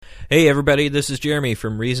Hey everybody, this is Jeremy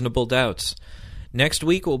from Reasonable Doubts. Next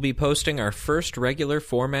week we'll be posting our first regular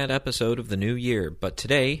format episode of the new year, but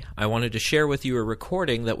today I wanted to share with you a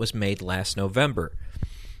recording that was made last November.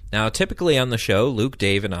 Now, typically on the show, Luke,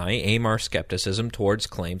 Dave, and I aim our skepticism towards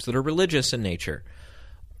claims that are religious in nature.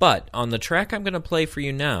 But on the track I'm going to play for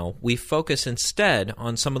you now, we focus instead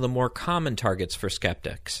on some of the more common targets for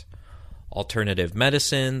skeptics: alternative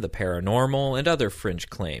medicine, the paranormal, and other fringe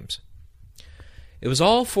claims. It was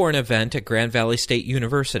all for an event at Grand Valley State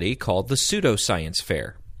University called the Pseudoscience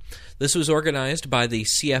Fair. This was organized by the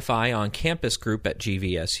CFI on Campus group at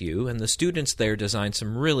GVSU, and the students there designed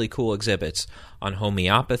some really cool exhibits on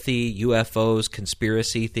homeopathy, UFOs,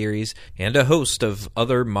 conspiracy theories, and a host of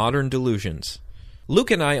other modern delusions.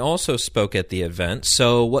 Luke and I also spoke at the event,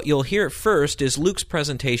 so what you'll hear first is Luke's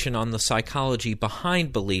presentation on the psychology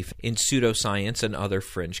behind belief in pseudoscience and other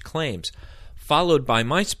fringe claims, followed by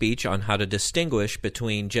my speech on how to distinguish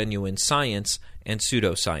between genuine science and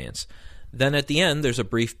pseudoscience. Then at the end, there's a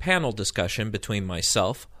brief panel discussion between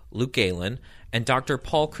myself, Luke Galen, and Dr.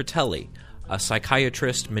 Paul Critelli, a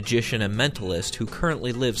psychiatrist, magician, and mentalist who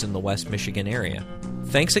currently lives in the West Michigan area.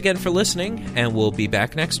 Thanks again for listening, and we'll be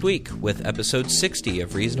back next week with episode 60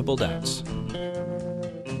 of Reasonable Doubts.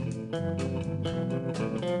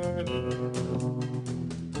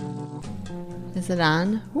 Is it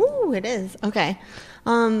on? Ooh, it is. Okay.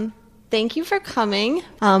 Thank you for coming.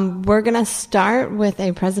 We're going to start with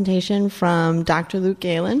a presentation from Dr. Luke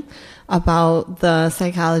Galen about the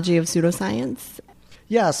psychology of pseudoscience.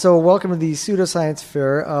 Yeah, so welcome to the Pseudoscience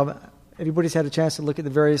Fair. Everybody's had a chance to look at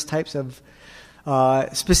the various types of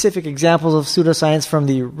specific examples of pseudoscience, from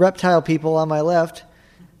the reptile people on my left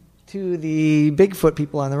to the Bigfoot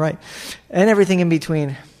people on the right, and everything in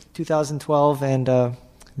between, 2012 and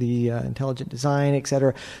the intelligent design,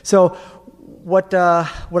 etc. So what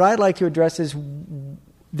I'd like to address is,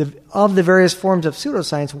 of the various forms of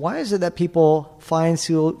pseudoscience, why is it that people find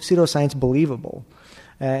pseudoscience believable?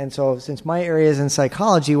 And so, since my area is in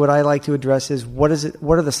psychology, what I like to address is what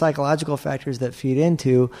are the psychological factors that feed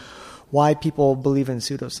into why people believe in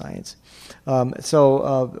pseudoscience.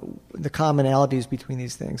 The commonalities between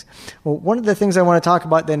these things. Well, one of the things I want to talk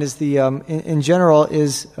about then is in general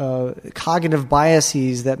is cognitive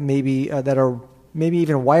biases that that are maybe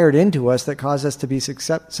even wired into us that cause us to be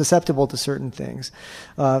susceptible to certain things.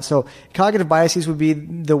 So cognitive biases would be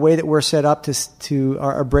the way that we're set up to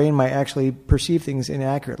our brain might actually perceive things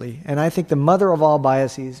inaccurately. And I think the mother of all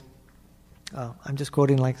biases, I'm just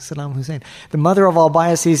quoting like Saddam Hussein, the mother of all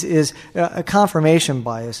biases is a confirmation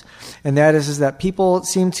bias. And that is that people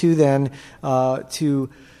seem to then to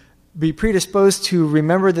be predisposed to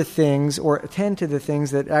remember the things or attend to the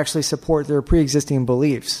things that actually support their pre-existing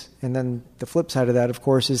beliefs. And then the flip side of that, of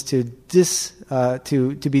course, is to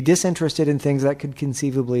be disinterested in things that could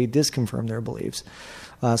conceivably disconfirm their beliefs.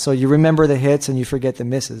 So you remember the hits and you forget the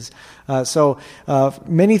misses. So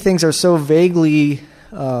many things are so vaguely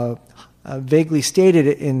stated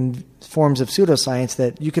in forms of pseudoscience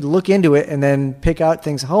that you could look into it and then pick out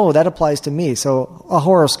things, oh, that applies to me. So a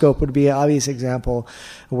horoscope would be an obvious example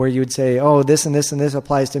where you would say, oh, this and this and this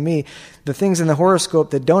applies to me. The things in the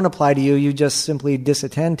horoscope that don't apply to you, you just simply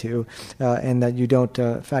disattend to, and that you don't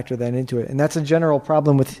factor that into it. And that's a general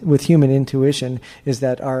problem with human intuition, is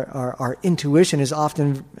that our intuition is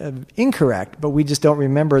often incorrect, but we just don't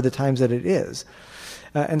remember the times that it is.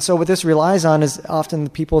 And so what this relies on is often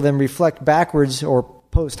people then reflect backwards or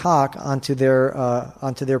post hoc onto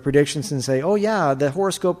their predictions and say, oh yeah, the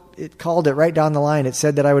horoscope, it called it right down the line. It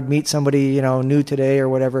said that I would meet somebody, new today or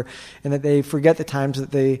whatever, and that they forget the times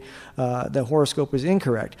that the horoscope was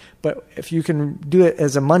incorrect. But if you can do it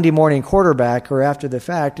as a Monday morning quarterback or after the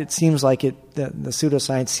fact, it seems like the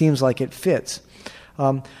pseudoscience seems like it fits.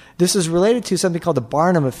 This is related to something called the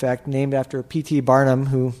Barnum effect, named after P.T. Barnum,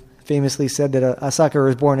 who famously said that a sucker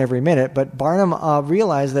is born every minute. But Barnum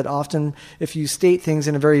realized that often if you state things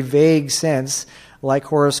in a very vague sense, like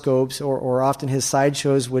horoscopes, or often his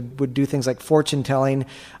sideshows would do things like fortune telling,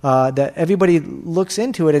 that everybody looks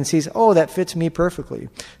into it and sees, oh, that fits me perfectly.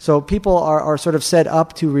 So people are sort of set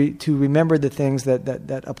up to remember the things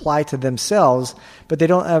that apply to themselves, but they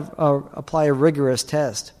don't apply a rigorous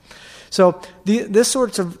test. So these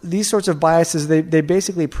sorts of biases, they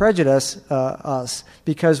basically prejudice us,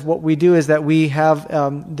 because what we do is that we have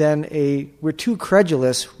we're too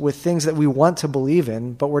credulous with things that we want to believe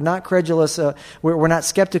in, but we're not credulous, we're not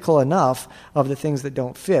skeptical enough of the things that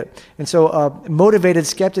don't fit. And so motivated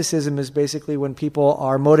skepticism is basically when people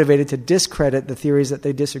are motivated to discredit the theories that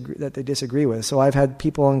they disagree with. So I've had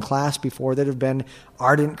people in class before that have been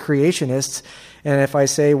ardent creationists, and if I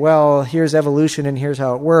say, well, here's evolution and here's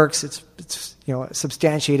how it works, it's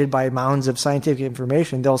substantiated by mounds of scientific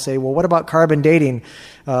information, they'll say, well, what about carbon dating?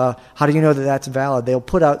 How do you know that that's valid? They'll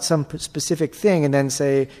put out some specific thing and then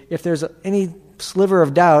say, if there's any sliver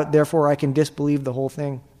of doubt, therefore I can disbelieve the whole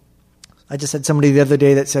thing. I just had somebody the other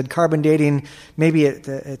day that said carbon dating, maybe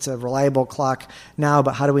it's a reliable clock now,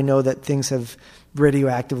 but how do we know that things have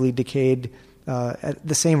radioactively decayed at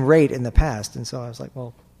the same rate in the past? And so I was like,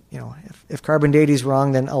 well, if carbon dating is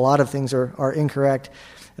wrong, then a lot of things are incorrect.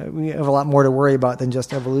 We have a lot more to worry about than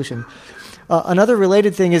just evolution. Another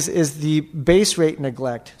related thing is the base rate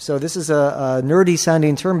neglect. So this is a nerdy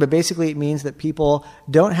sounding term, but basically it means that people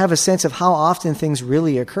don't have a sense of how often things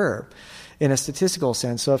really occur in a statistical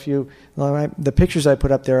sense. So the pictures I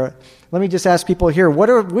put up there, let me just ask people here,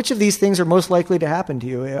 which of these things are most likely to happen to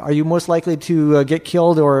you? Are you most likely to get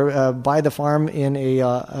killed or by the farm in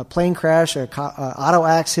a plane crash, an auto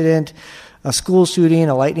accident, a school shooting,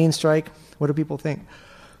 a lightning strike? What do people think?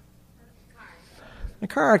 A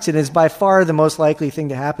car accident is by far the most likely thing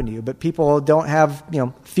to happen to you, but people don't have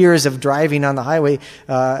fears of driving on the highway.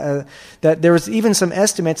 That there was even some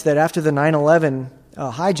estimates that after the 9/11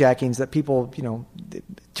 hijackings, that people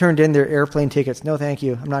turned in their airplane tickets. No, thank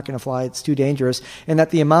you. I'm not going to fly. It's too dangerous. And that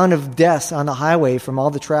the amount of deaths on the highway from all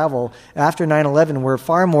the travel after 9/11 were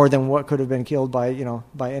far more than what could have been killed by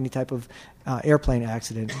any type of airplane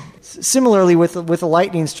accident. Similarly, with a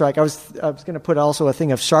lightning strike, I was going to put also a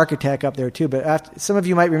thing of shark attack up there too. But some of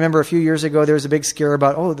you might remember a few years ago there was a big scare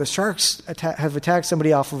about the sharks have attacked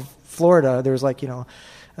somebody off of Florida. There was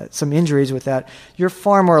some injuries with that. You're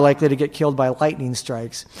far more likely to get killed by lightning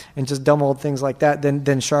strikes and just dumb old things like that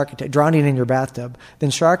than shark attack, drowning in your bathtub, than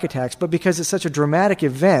shark attacks. But because it's such a dramatic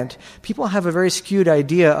event, people have a very skewed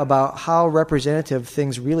idea about how representative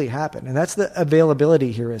things really happen. And that's the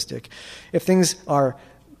availability heuristic. If things are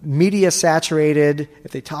media saturated, if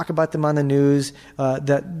they talk about them on the news,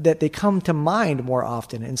 that they come to mind more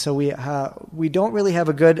often, and so we don't really have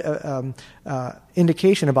a good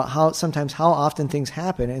indication about how often things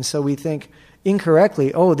happen, and so we think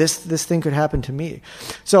incorrectly, this thing could happen to me.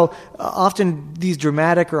 So often these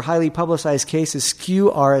dramatic or highly publicized cases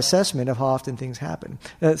skew our assessment of how often things happen.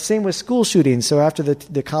 Same with school shootings. So after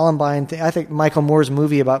the Columbine thing, I think Michael Moore's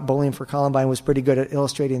movie about bullying for Columbine was pretty good at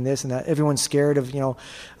illustrating this, and that everyone's scared of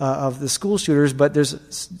the school shooters, but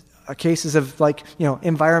there's cases of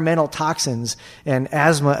environmental toxins and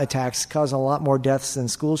asthma attacks cause a lot more deaths than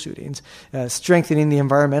school shootings. Strengthening the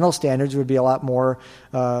environmental standards would be a lot more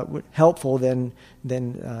helpful than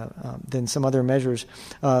some other measures.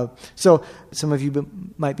 So some of you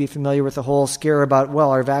might be familiar with the whole scare about,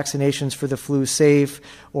 are vaccinations for the flu safe,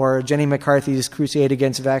 or Jenny McCarthy's crusade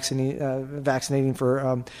against vaccinating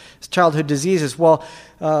for childhood diseases. Well,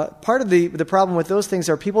 part of the problem with those things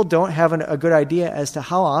are people don't have a good idea as to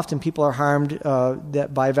how often people are harmed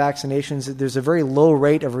by vaccinations. There's a very low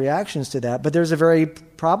rate of reactions to that, but there's a very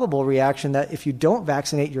probable reaction that if you don't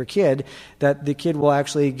vaccinate your kid, that the kid will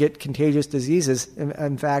actually get contagious diseases.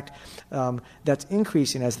 In fact, that's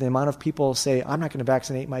increasing as the amount of people say, I'm not going to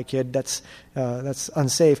vaccinate my kid, that's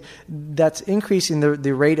unsafe. That's increasing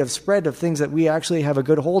the rate of spread of things that we actually have a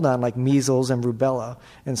good hold on, like measles and rubella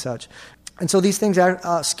and such. And so these things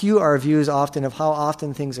skew our views often of how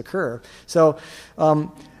often things occur. So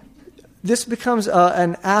this becomes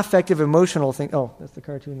an affective, emotional thing. Oh, that's the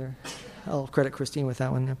cartoon there. I'll credit Christine with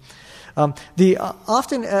that one.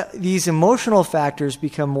 Often these emotional factors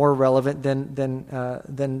become more relevant than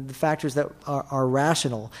the factors that are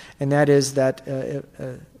rational, and that is that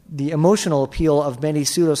the emotional appeal of many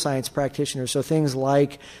pseudoscience practitioners. So things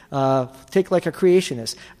like, take like a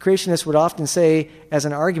creationist. Creationists would often say, as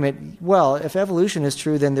an argument, if evolution is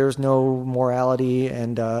true, then there's no morality,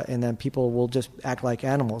 and then people will just act like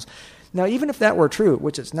animals. Now, even if that were true,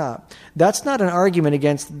 which it's not, that's not an argument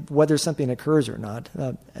against whether something occurs or not.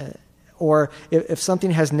 Or if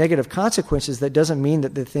something has negative consequences, that doesn't mean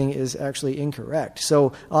that the thing is actually incorrect.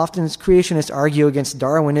 So often creationists argue against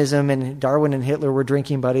Darwinism, and Darwin and Hitler were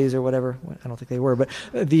drinking buddies or whatever. I don't think they were, but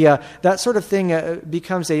that sort of thing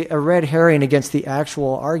becomes a red herring against the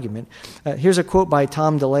actual argument. Here's a quote by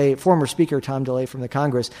Tom DeLay, former Speaker Tom DeLay from the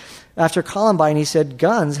Congress. After Columbine, he said,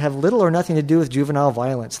 "Guns have little or nothing to do with juvenile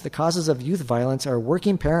violence. The causes of youth violence are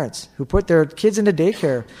working parents who put their kids into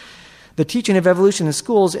daycare, the teaching of evolution in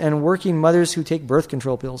schools, and working mothers who take birth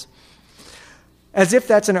control pills." As if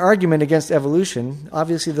that's an argument against evolution.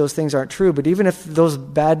 Obviously, those things aren't true, but even if those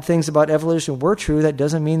bad things about evolution were true, that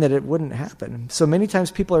doesn't mean that it wouldn't happen. So many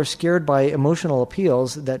times people are scared by emotional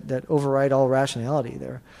appeals that override all rationality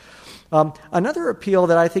there. Another appeal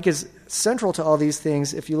that I think is central to all these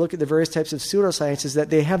things, if you look at the various types of pseudoscience, is that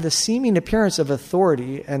they have the seeming appearance of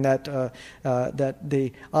authority, and that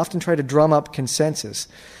they often try to drum up consensus.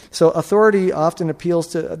 So authority often appeals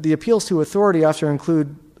to authority often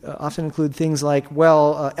include things like,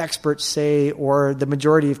 experts say, or the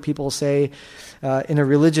majority of people say. In a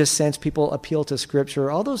religious sense, people appeal to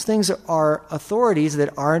Scripture. All those things are authorities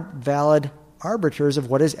that aren't valid arbiters of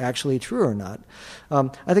what is actually true or not.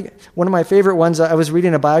 I think one of my favorite ones, I was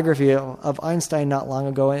reading a biography of Einstein not long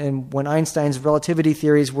ago, and when Einstein's relativity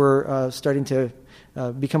theories were starting to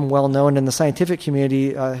become well known in the scientific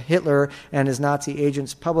community, Hitler and his Nazi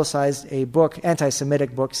agents publicized a book,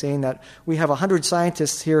 anti-Semitic book, saying that we have 100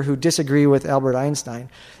 scientists here who disagree with Albert Einstein.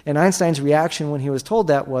 And Einstein's reaction when he was told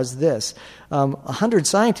that was this: 100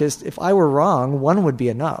 scientists, if I were wrong, one would be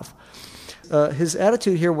enough. His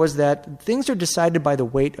attitude here was that things are decided by the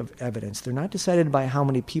weight of evidence. They're not decided by how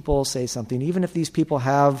many people say something, even if these people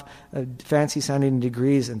have fancy-sounding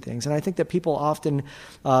degrees and things. And I think that people often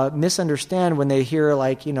misunderstand when they hear,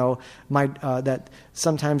 that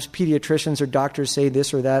sometimes pediatricians or doctors say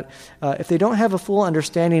this or that. If they don't have a full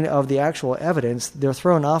understanding of the actual evidence, they're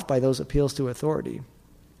thrown off by those appeals to authority.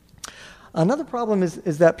 Another problem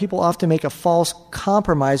is that people often make a false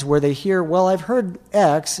compromise where they hear, I've heard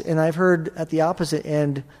X and I've heard at the opposite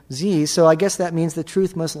end Z, so I guess that means the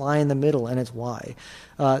truth must lie in the middle and it's Y.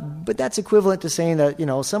 But that's equivalent to saying that,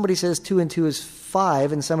 somebody says 2 and 2 is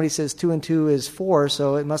 5 and somebody says 2 and 2 is 4,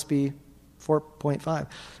 so it must be 4.5.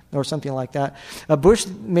 Or something like that. Bush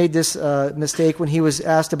made this mistake when he was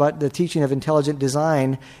asked about the teaching of intelligent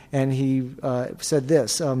design, and he said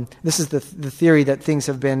this. This is the theory that things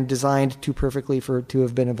have been designed too perfectly to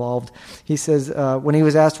have been evolved. He says, when he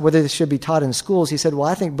was asked whether this should be taught in schools, he said,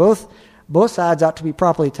 I think both sides ought to be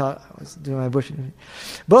properly taught. I was doing my Bush.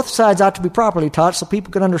 Both sides ought to be properly taught so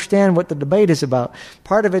people can understand what the debate is about.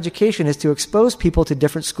 Part of education is to expose people to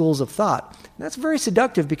different schools of thought. And that's very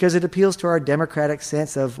seductive because it appeals to our democratic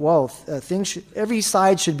sense of, every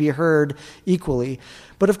side should be heard equally.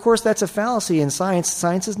 But of course, that's a fallacy in science.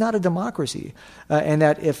 Science is not a democracy. And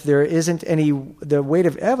that if there isn't the weight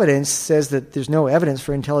of evidence says that there's no evidence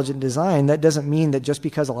for intelligent design, that doesn't mean that just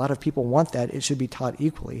because a lot of people want that, it should be taught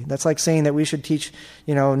equally. That's like saying that we should teach,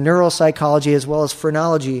 neuropsychology as well as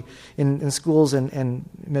phrenology in schools and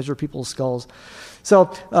measure people's skulls.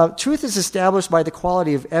 So truth is established by the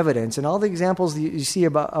quality of evidence, and all the examples that you see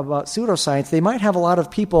about pseudoscience, they might have a lot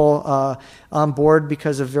of people on board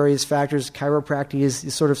because of various factors. Chiropractic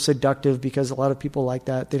is sort of seductive because a lot of people like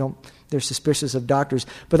that. They're suspicious of doctors,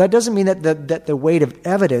 but that doesn't mean that the weight of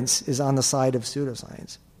evidence is on the side of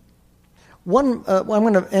pseudoscience. I'm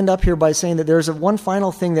going to end up here by saying that there's one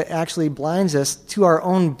final thing that actually blinds us to our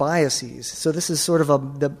own biases. So this is sort of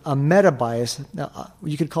a meta bias.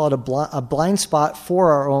 You could call it a blind spot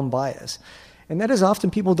for our own bias. And that is often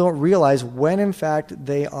people don't realize when, in fact,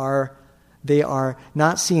 they are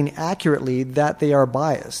not seeing accurately that they are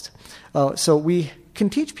biased. So we can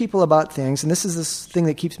teach people about things, and this is this thing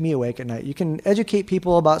that keeps me awake at night. You can educate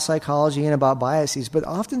people about psychology and about biases, but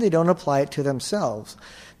often they don't apply it to themselves.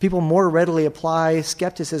 People more readily apply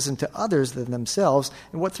skepticism to others than themselves,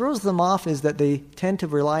 and what throws them off is that they tend to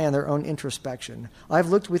rely on their own introspection. I've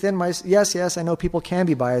looked within yes, I know people can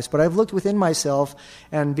be biased, but I've looked within myself,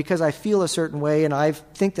 and because I feel a certain way and I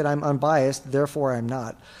think that I'm unbiased, therefore I'm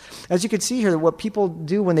not. As you can see here, what people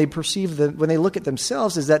do when they when they look at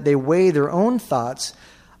themselves is that they weigh their own thoughts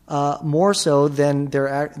more so than their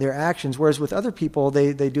actions, whereas with other people,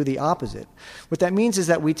 they do the opposite. What that means is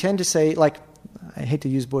that we tend to say, I hate to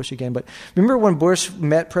use Bush again, but remember when Bush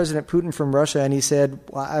met President Putin from Russia and he said,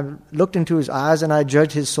 I looked into his eyes and I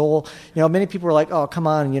judged his soul. Many people were like, oh, come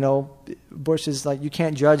on, Bush is like, you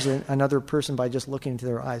can't judge another person by just looking into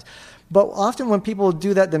their eyes. But often when people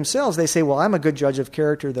do that themselves, they say, well, I'm a good judge of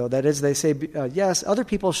character, though. That is, they say, yes, other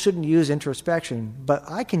people shouldn't use introspection, but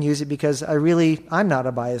I can use it because I'm not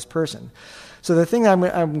a biased person. So the thing I'm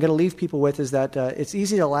going to leave people with is that it's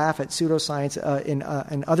easy to laugh at pseudoscience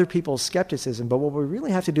and other people's skepticism, but what we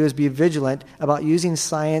really have to do is be vigilant about using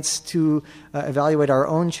science to evaluate our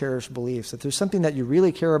own cherished beliefs. If there's something that you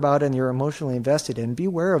really care about and you're emotionally invested in, be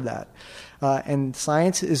aware of that. And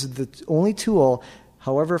science is the only tool,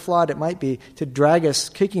 however flawed it might be, to drag us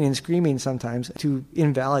kicking and screaming sometimes to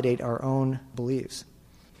invalidate our own beliefs.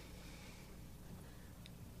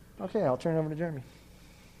 Okay, I'll turn it over to Jeremy.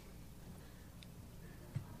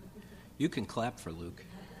 You can clap for Luke.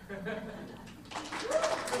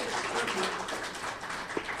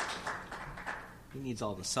 He needs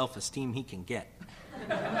all the self-esteem he can get.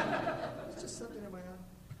 It's just something in my eye.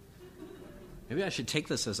 Maybe I should take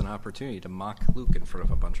this as an opportunity to mock Luke in front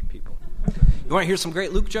of a bunch of people. You want to hear some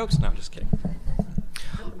great Luke jokes? No, I'm just kidding.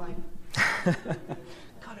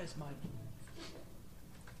 Cut his mic.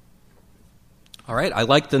 All right, I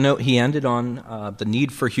like the note he ended on, the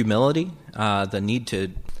need for humility, the need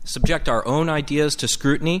to subject our own ideas to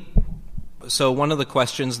scrutiny. So one of the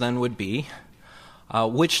questions then would be,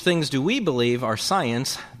 which things do we believe are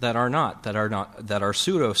science that are not, that are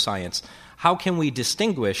pseudoscience? How can we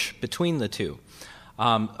distinguish between the two?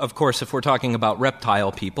 Of course, if we're talking about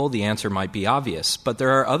reptile people, the answer might be obvious. But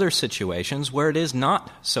there are other situations where it is not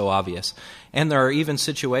so obvious. And there are even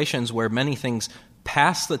situations where many things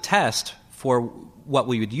pass the test for what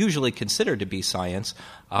we would usually consider to be science,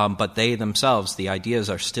 but they themselves, the ideas,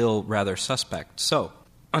 are still rather suspect. So,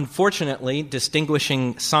 unfortunately,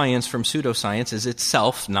 distinguishing science from pseudoscience is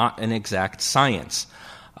itself not an exact science.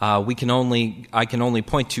 I can only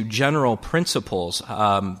point to general principles,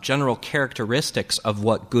 general characteristics of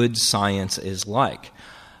what good science is like.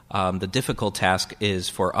 The difficult task is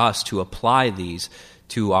for us to apply these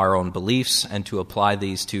to our own beliefs and to apply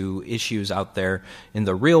these to issues out there in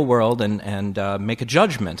the real world and make a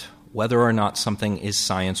judgment whether or not something is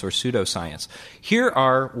science or pseudoscience. Here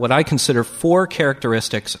are what I consider 4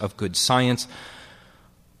 characteristics of good science.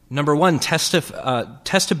 Number 1,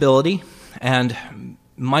 testability, and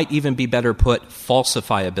might even be better put,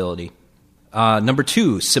 falsifiability. Number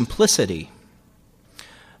 2, simplicity.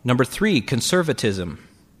 Number 3, conservatism.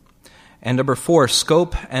 And number 4,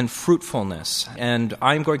 scope and fruitfulness. And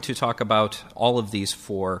I'm going to talk about all of these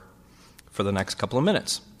for the next couple of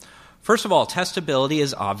minutes. First of all, testability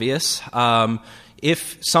is obvious.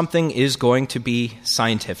 If something is going to be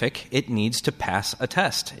scientific, it needs to pass a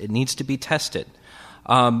test. It needs to be tested.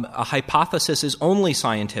 A hypothesis is only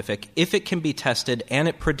scientific if it can be tested and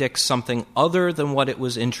it predicts something other than what it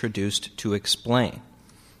was introduced to explain.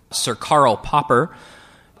 Sir Karl Popper,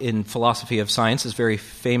 in Philosophy of Science, is very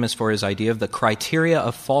famous for his idea of the criteria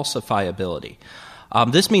of falsifiability.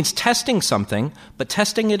 This means testing something, but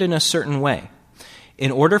testing it in a certain way. In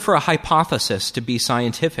order for a hypothesis to be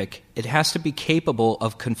scientific, it has to be capable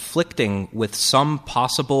of conflicting with some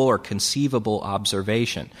possible or conceivable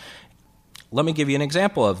observation. Let me give you an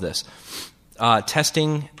example of this.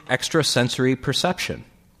 Testing extrasensory perception.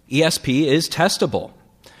 ESP is testable.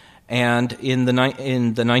 And in the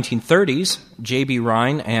 1930s, J.B.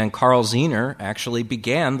 Rhine and Carl Zener actually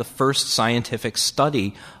began the first scientific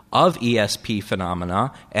study of ESP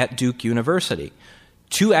phenomena at Duke University.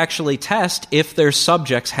 To actually test if their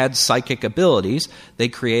subjects had psychic abilities, they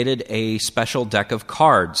created a special deck of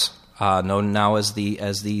cards, known now as the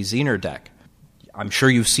Zener deck. I'm sure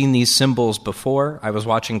you've seen these symbols before. I was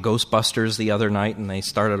watching Ghostbusters the other night, and they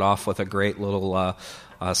started off with a great little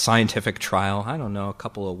scientific trial. I don't know, a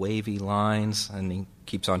couple of wavy lines, and he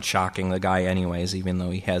keeps on shocking the guy anyways, even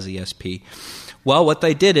though he has ESP. Well, what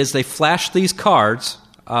they did is they flashed these cards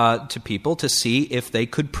to people to see if they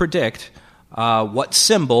could predict what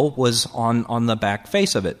symbol was on the back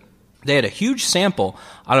face of it. They had a huge sample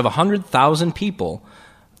out of 100,000 people.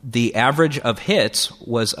 The average of hits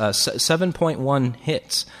was 7.1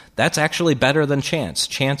 hits. That's actually better than chance.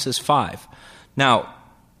 Chance is 5. Now,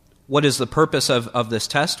 what is the purpose of this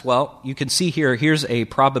test? Well, you can see here's a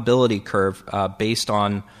probability curve based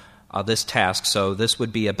on this task. So this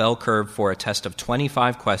would be a bell curve for a test of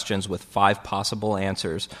 25 questions with 5 possible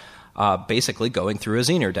answers, basically going through a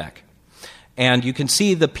Zener deck. And you can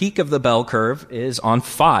see the peak of the bell curve is on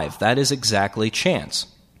 5. That is exactly chance.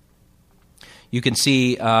 You can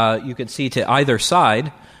see to either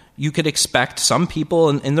side, you could expect some people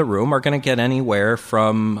in the room are going to get anywhere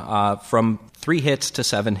from 3 hits to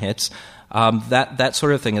 7 hits. That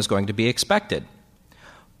sort of thing is going to be expected.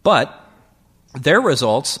 But their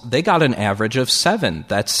results, they got an average of 7.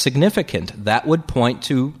 That's significant. That would point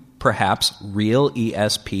to perhaps real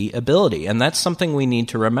ESP ability. And that's something we need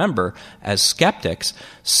to remember as skeptics.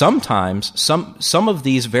 Sometimes some of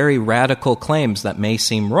these very radical claims that may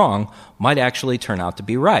seem wrong might actually turn out to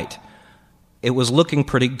be right. It was looking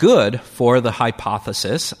pretty good for the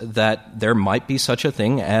hypothesis that there might be such a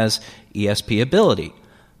thing as ESP ability.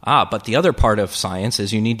 But the other part of science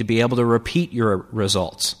is you need to be able to repeat your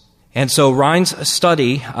results. And so Rhine's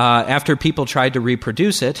study, after people tried to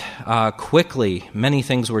reproduce it, quickly many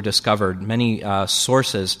things were discovered, many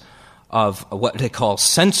sources of what they call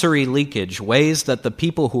sensory leakage, ways that the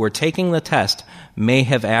people who were taking the test may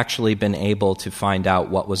have actually been able to find out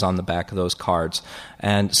what was on the back of those cards.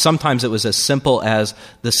 And sometimes it was as simple as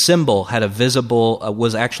the symbol had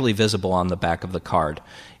was actually visible on the back of the card.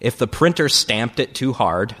 If the printer stamped it too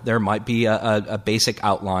hard, there might be a basic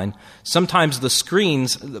outline. Sometimes the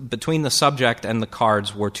screens between the subject and the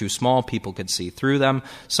cards were too small. People could see through them.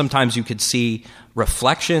 Sometimes you could see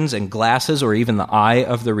reflections in glasses or even the eye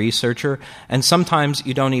of the researcher. And sometimes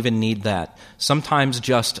you don't even need that. Sometimes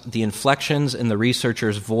just the inflections in the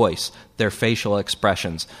researcher's voice, their facial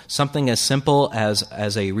expressions. Something as simple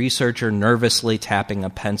as a researcher nervously tapping a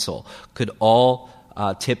pencil could all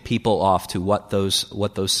tip people off to what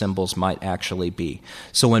those symbols might actually be.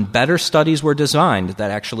 So when better studies were designed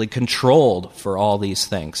that actually controlled for all these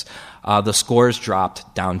things, the scores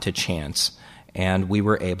dropped down to chance, and we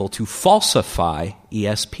were able to falsify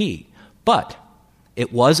ESP. But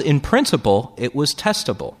it was, in principle, it was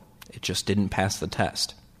testable. It just didn't pass the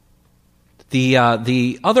test. The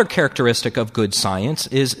other characteristic of good science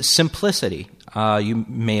is simplicity. You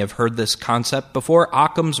may have heard this concept before,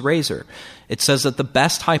 Occam's razor. It says that the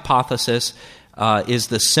best hypothesis is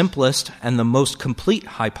the simplest and the most complete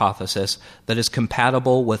hypothesis that is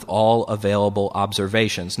compatible with all available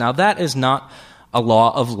observations. Now, that is not a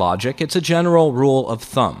law of logic. It's a general rule of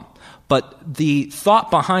thumb. But the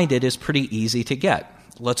thought behind it is pretty easy to get.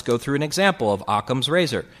 Let's go through an example of Occam's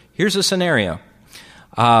razor. Here's a scenario.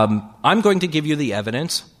 I'm going to give you the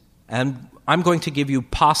evidence, and I'm going to give you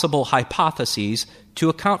possible hypotheses to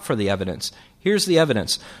account for the evidence. Here's the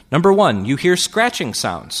evidence. Number one, you hear scratching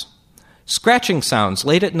sounds. Scratching sounds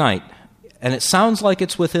late at night, and it sounds like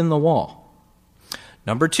it's within the wall.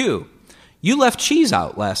 Number two, you left cheese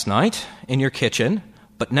out last night in your kitchen,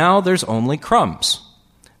 but now there's only crumbs.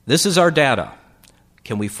 This is our data.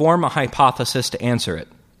 Can we form a hypothesis to answer it?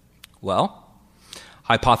 Well,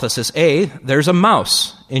 hypothesis A, there's a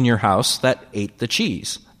mouse in your house that ate the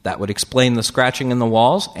cheese. That would explain the scratching in the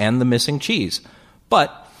walls and the missing cheese.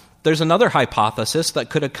 But there's another hypothesis that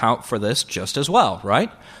could account for this just as well,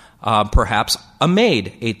 right? Perhaps a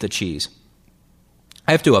maid ate the cheese.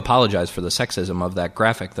 I have to apologize for the sexism of that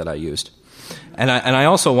graphic that I used. And I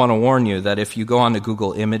also want to warn you that if you go onto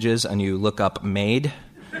Google Images and you look up maid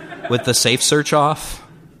with the safe search off,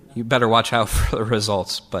 you better watch out for the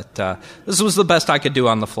results. But this was the best I could do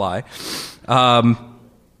on the fly.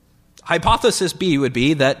 Hypothesis B would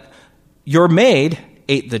be that your maid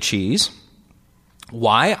ate the cheese.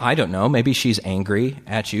 Why? I don't know. Maybe she's angry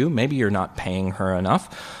at you. Maybe you're not paying her enough.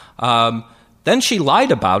 Then she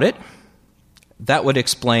lied about it. That would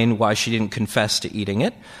explain why she didn't confess to eating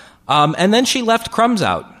it. And then she left crumbs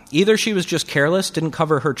out. Either she was just careless, didn't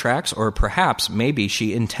cover her tracks, or perhaps maybe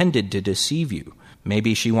she intended to deceive you.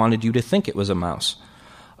 Maybe she wanted you to think it was a mouse.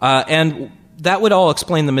 And that would all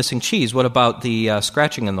explain the missing cheese. What about the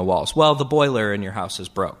scratching in the walls? Well, the boiler in your house is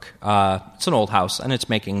broke. It's an old house, and it's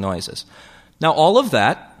making noises. Now, all of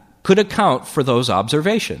that could account for those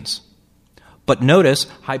observations. But notice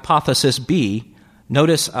hypothesis B,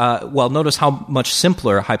 notice how much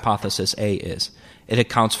simpler hypothesis A is. It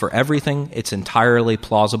accounts for everything. It's entirely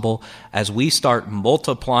plausible. As we start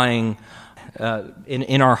multiplying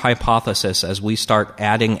in our hypothesis, as we start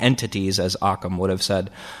adding entities, as Occam would have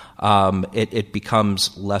said, it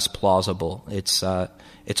becomes less plausible.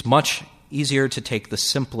 It's much easier to take the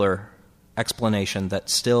simpler explanation that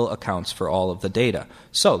still accounts for all of the data.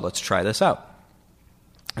 So let's try this out.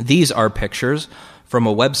 These are pictures from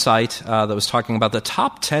a website that was talking about the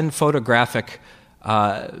top 10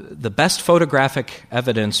 the best photographic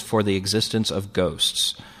evidence for the existence of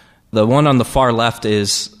ghosts. The one on the far left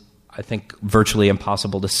is, I think, virtually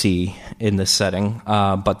impossible to see in this setting,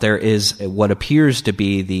 but there is what appears to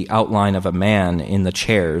be the outline of a man in the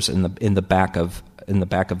chairs in the back of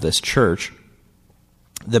this church.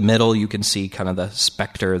 The middle, you can see kind of the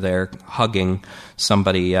specter there hugging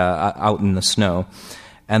somebody out in the snow.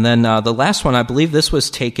 And then the last one, I believe this was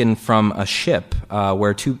taken from a ship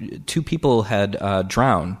where two people had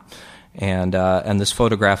drowned. And this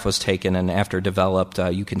photograph was taken, and after developed,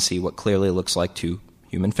 you can see what clearly looks like two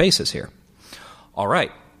human faces here. All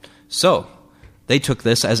right. So they took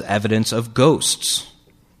this as evidence of ghosts,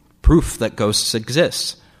 proof that ghosts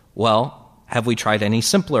exist. Well, have we tried any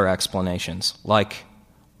simpler explanations? Like,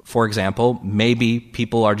 for example, maybe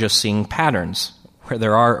people are just seeing patterns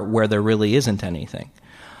where there really isn't anything.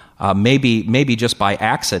 Maybe just by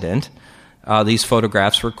accident, these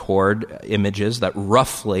photographs record images that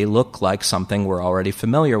roughly look like something we're already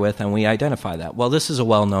familiar with, and we identify that. Well, this is a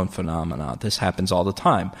well-known phenomenon. This happens all the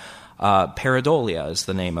time. Pareidolia is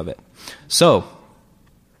the name of it. So,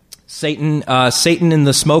 Satan in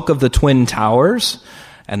the smoke of the Twin Towers,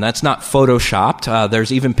 And that's not photoshopped.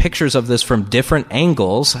 There's even pictures of this from different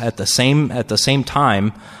angles at the same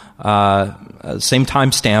time, same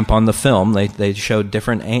time stamp on the film. They showed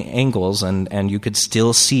different angles, and you could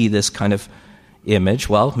still see this kind of image.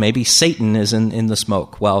 Well, maybe Satan is in the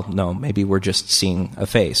smoke. Well, no, maybe we're just seeing a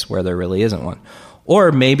face where there really isn't one.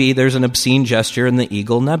 Or maybe there's an obscene gesture in the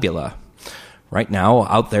Eagle Nebula. Right now,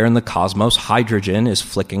 out there in the cosmos, hydrogen is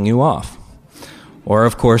flicking you off. Or,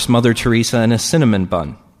 of course, Mother Teresa in a cinnamon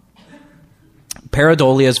bun.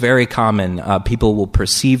 Pareidolia is very common. People will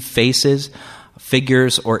perceive faces,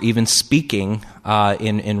 figures, or even speaking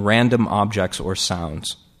in random objects or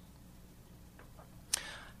sounds.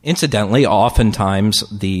 Incidentally, oftentimes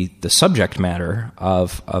the subject matter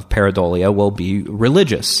of pareidolia will be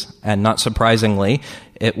religious, and not surprisingly,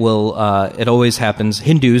 it always happens.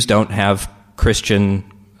 Hindus don't have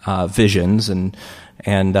Christian visions, and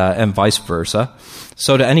vice versa.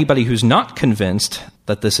 So, to anybody who's not convinced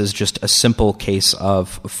that this is just a simple case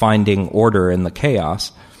of finding order in the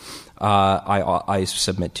chaos, I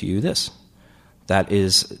submit to you this: that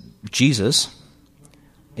is Jesus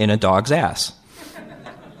in a dog's ass.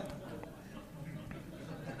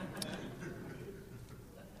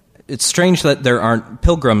 It's strange that there aren't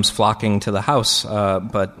pilgrims flocking to the house,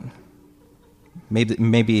 but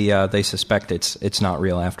maybe they suspect it's not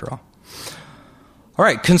real after all. All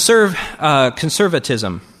right,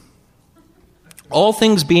 conservatism. All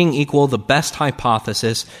things being equal, the best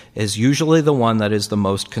hypothesis is usually the one that is the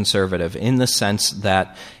most conservative, in the sense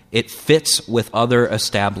that it fits with other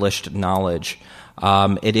established knowledge.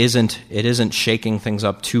 It isn't shaking things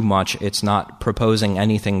up too much. It's not proposing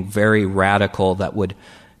anything very radical that would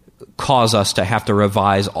cause us to have to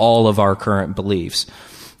revise all of our current beliefs.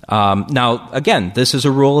 Now, again, this is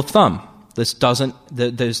a rule of thumb. This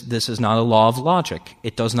is not a law of logic.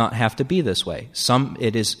 It does not have to be this way.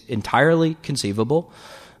 It is entirely conceivable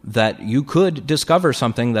that you could discover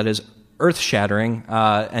something that is earth-shattering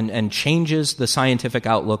and changes the scientific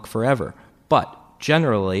outlook forever. But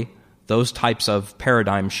generally, those types of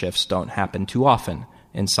paradigm shifts don't happen too often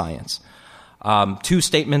in science. Two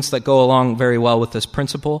statements that go along very well with this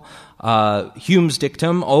principle. Hume's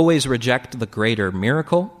dictum: always reject the greater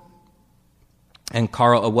miracle. And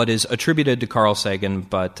what is attributed to Carl Sagan,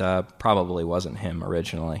 but probably wasn't him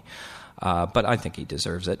originally. But I think he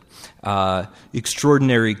deserves it.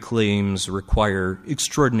 Extraordinary claims require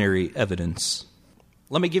extraordinary evidence.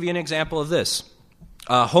 Let me give you an example of this.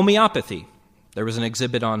 Homeopathy. There was an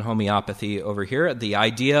exhibit on homeopathy over here. The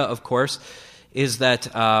idea, of course, is that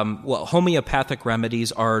homeopathic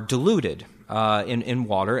remedies are diluted in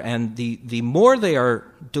water, and the more they are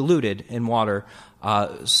diluted in water,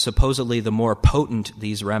 supposedly the more potent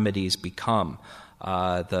these remedies become.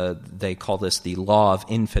 They call this the law of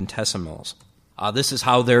infinitesimals. This is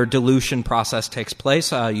how their dilution process takes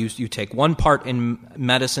place. You take 1 part in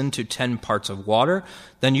medicine to 10 parts of water,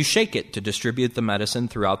 then you shake it to distribute the medicine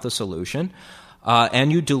throughout the solution,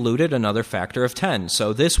 and you dilute it another factor of 10.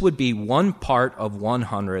 So this would be 1 part of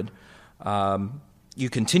 100. You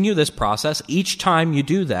continue this process. Each time you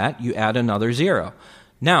do that, you add another 0.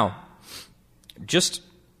 Now, just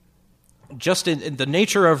in the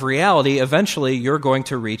nature of reality, eventually you're going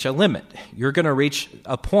to reach a limit. You're going to reach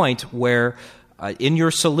a point where in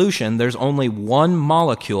your solution there's only 1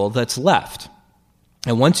 molecule that's left.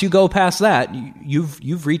 And once you go past that,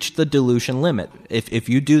 you've reached the dilution limit. If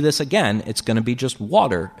you do this again, it's going to be just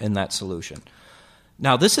water in that solution.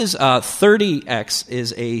 Now, this is 30x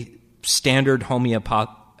is a standard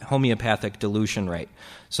homeopathic dilution rate.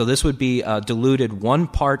 So this would be diluted 1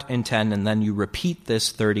 part in 10, and then you repeat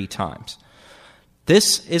this 30 times.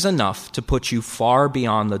 This is enough to put you far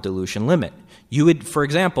beyond the dilution limit. You would, for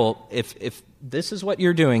example, if this is what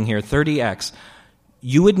you're doing here, 30x,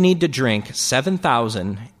 you would need to drink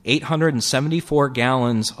 7,874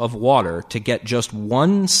 gallons of water to get just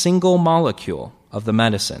 1 single molecule of the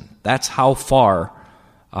medicine. That's how far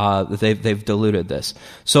they've diluted this.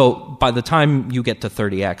 So by the time you get to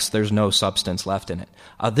 30x, there's no substance left in it.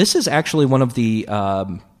 This is actually one of the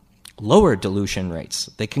lower dilution rates.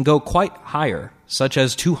 They can go quite higher, such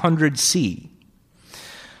as 200C.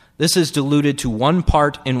 This is diluted to 1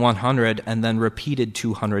 part in 100 and then repeated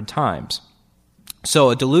 200 times.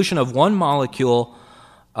 So a dilution of 1 molecule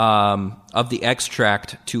of the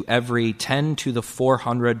extract to every 10 to the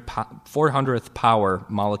 400th power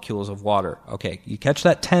molecules of water. Okay, you catch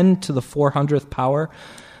that 10 to the 400th power?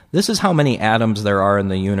 This is how many atoms there are in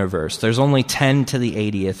the universe. There's only 10 to the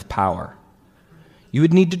 80th power. You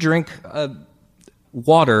would need to drink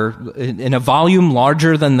water in a volume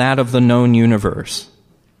larger than that of the known universe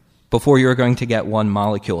before you're going to get 1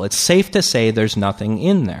 molecule. It's safe to say there's nothing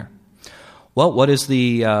in there. Well, what is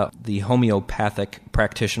the homeopathic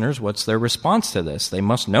practitioners? What's their response to this? They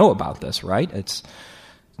must know about this, right? It's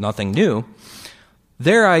nothing new.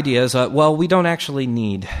 Their idea is, well, we don't actually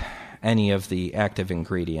need any of the active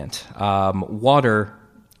ingredient. Water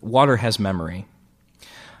has memory.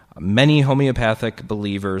 Many homeopathic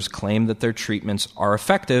believers claim that their treatments are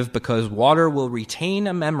effective because water will retain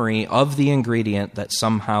a memory of the ingredient that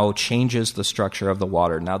somehow changes the structure of the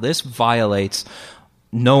water. Now, this violates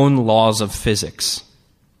known laws of physics.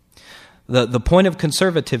 The point of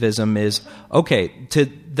conservatism is, okay, to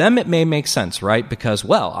them it may make sense, right? Because,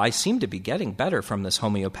 well, I seem to be getting better from this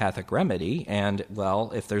homeopathic remedy, and,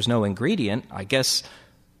 well, if there's no ingredient, I guess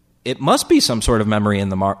it must be some sort of memory in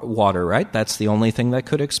the water, right? That's the only thing that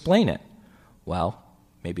could explain it. Well,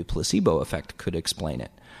 maybe placebo effect could explain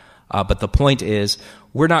it. But the point is,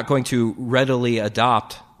 we're not going to readily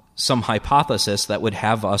adopt some hypothesis that would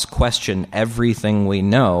have us question everything we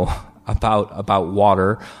know about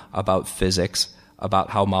water, about physics, about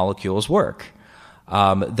how molecules work.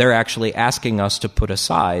 They're actually asking us to put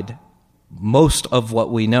aside most of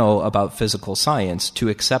what we know about physical science to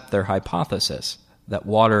accept their hypothesis that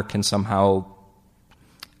water can somehow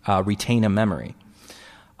retain a memory.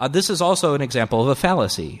 This is also an example of a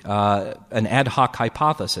fallacy, an ad hoc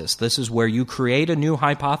hypothesis. This is where you create a new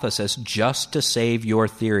hypothesis just to save your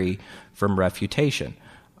theory from refutation.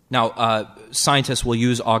 Now, scientists will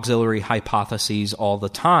use auxiliary hypotheses all the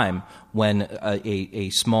time when a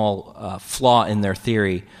small flaw in their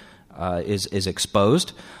theory is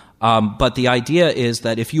exposed. But the idea is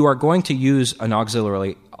that if you are going to use an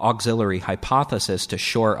auxiliary hypothesis to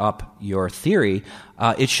shore up your theory,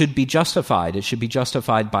 it should be justified. It should be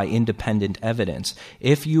justified by independent evidence.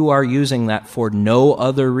 If you are using that for no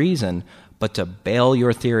other reason but to bail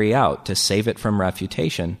your theory out, to save it from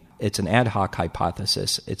refutation, it's an ad hoc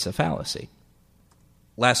hypothesis. It's a fallacy.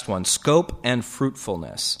 Last one, scope and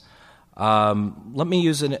fruitfulness. Let me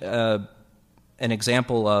use an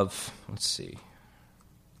example of, let's see,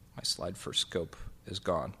 my slide for scope is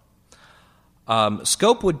gone.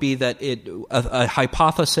 Scope would be that a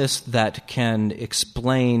hypothesis that can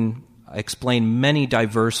explain many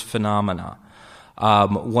diverse phenomena.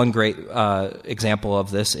 One great example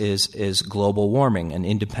of this is global warming and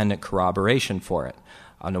independent corroboration for it.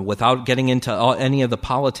 Without getting into any of the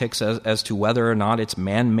politics as to whether or not it's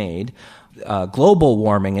man-made, global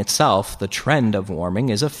warming itself, the trend of warming,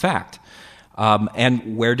 is a fact.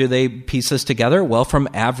 And where do they piece this together? Well, from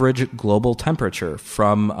average global temperature,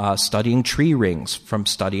 from studying tree rings, from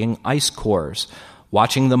studying ice cores,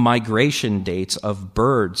 watching the migration dates of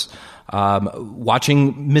birds,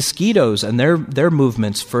 watching mosquitoes and their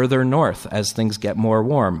movements further north as things get more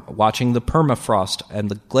warm, watching the permafrost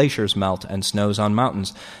and the glaciers melt and snows on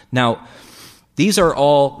mountains. Now, these are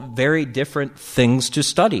all very different things to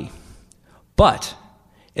study, but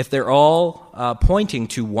if they're all pointing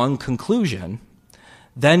to one conclusion,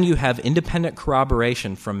 then you have independent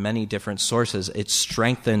corroboration from many different sources. It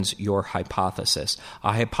strengthens your hypothesis.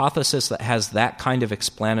 A hypothesis that has that kind of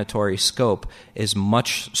explanatory scope is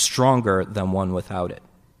much stronger than one without it.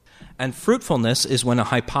 And fruitfulness is when a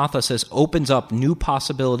hypothesis opens up new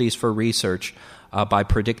possibilities for research by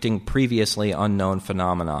predicting previously unknown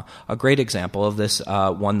phenomena. A great example of this,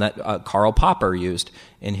 one that Karl Popper used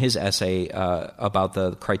in his essay about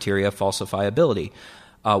the criteria of falsifiability,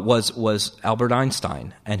 was Albert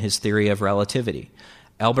Einstein and his theory of relativity.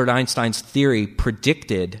 Albert Einstein's theory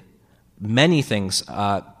predicted many things,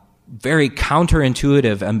 very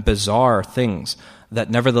counterintuitive and bizarre things, that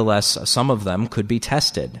nevertheless some of them could be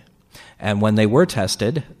tested. And when they were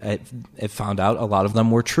tested, it found out a lot of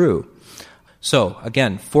them were true. So,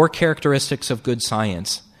 again, 4 characteristics of good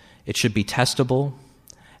science. It should be testable,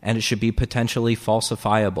 and it should be potentially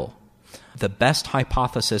falsifiable. The best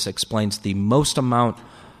hypothesis explains the most amount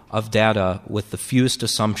of data with the fewest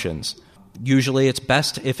assumptions. Usually it's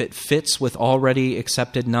best if it fits with already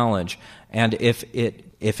accepted knowledge, and if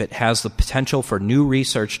it has the potential for new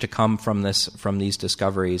research to come from these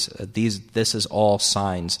discoveries. This is all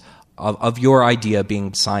signs of your idea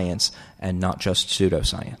being science and not just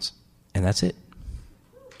pseudoscience. And that's it.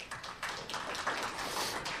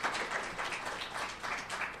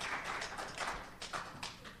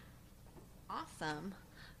 Awesome.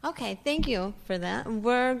 Okay, thank you for that.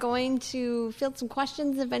 We're going to field some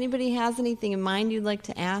questions. If anybody has anything in mind you'd like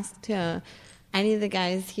to ask to any of the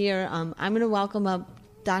guys here, I'm going to welcome up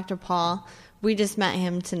Dr. Paul. We just met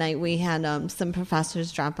him tonight. We had some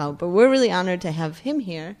professors drop out, but we're really honored to have him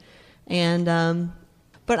here. And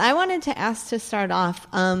but I wanted to ask to start off,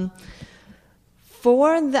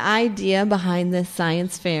 for the idea behind this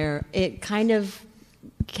science fair, it kind of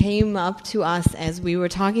came up to us as we were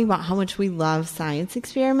talking about how much we love science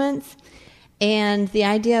experiments. And the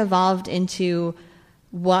idea evolved into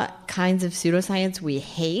what kinds of pseudoscience we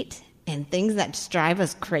hate and things that just drive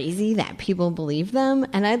us crazy that people believe them.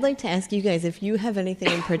 And I'd like to ask you guys if you have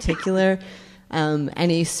anything in particular,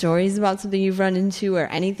 any stories about something you've run into, or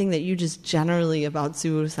anything that you just generally about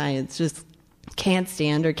pseudoscience just can't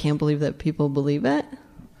stand or can't believe that people believe it.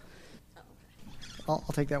 I'll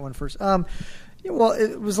take that one first. Well,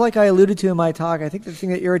 it was like I alluded to in my talk. I think the thing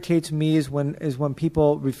that irritates me is when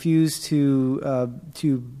people refuse to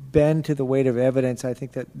bend to the weight of evidence. I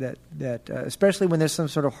think that especially when there's some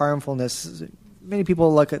sort of harmfulness. Many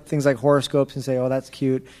people look at things like horoscopes and say, "Oh, that's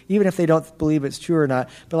cute," even if they don't believe it's true or not.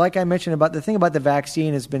 But like I mentioned, about the thing about the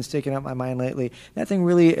vaccine has been sticking up my mind lately. That thing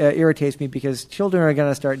really irritates me because children are going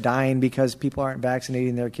to start dying because people aren't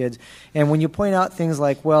vaccinating their kids. And when you point out things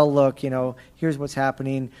like, "Well, look, here's what's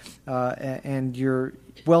happening," and you're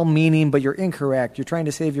well-meaning, but you're incorrect. You're trying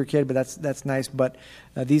to save your kid, but that's nice. But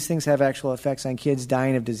these things have actual effects on kids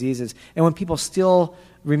dying of diseases. And when people still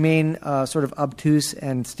remain sort of obtuse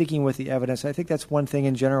and sticking with the evidence, I think that's one thing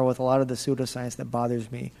in general with a lot of the pseudoscience that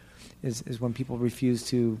bothers me, is when people refuse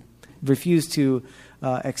to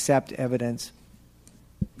accept evidence.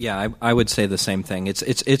 Yeah, I would say the same thing.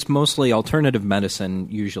 It's mostly alternative medicine.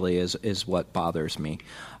 Usually is what bothers me,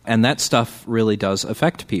 and that stuff really does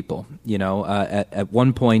affect people. At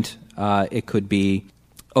one point it could be,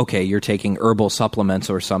 okay, you're taking herbal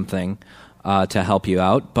supplements or something to help you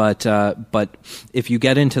out, but if you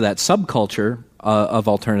get into that subculture of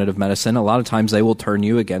alternative medicine, a lot of times they will turn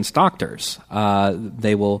you against doctors.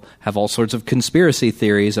 They will have all sorts of conspiracy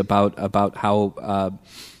theories about how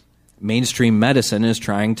mainstream medicine is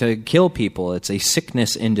trying to kill people. It's a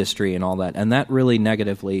sickness industry and all that. And that really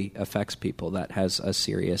negatively affects people. That has a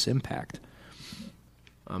serious impact.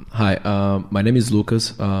 Hi, my name is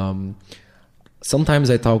Lucas. Sometimes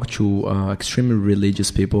I talk to extremely religious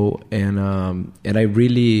people, and I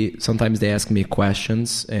really, sometimes they ask me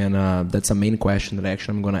questions, and that's a main question that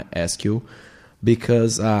actually I'm going to ask you,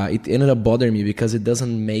 because it ended up bothering me because it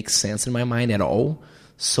doesn't make sense in my mind at all.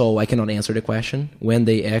 So I cannot answer the question when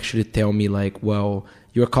they actually tell me, like, well,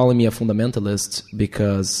 you're calling me a fundamentalist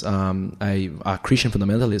because I'm a Christian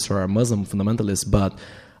fundamentalist or a Muslim fundamentalist, but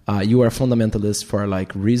you are a fundamentalist for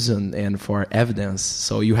like reason and for evidence.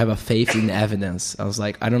 So you have a faith in evidence. I was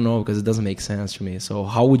like, I don't know, because it doesn't make sense to me. So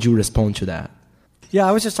how would you respond to that? Yeah,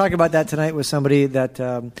 I was just talking about that tonight with somebody, that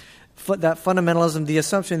that fundamentalism, the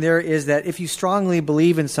assumption there is that if you strongly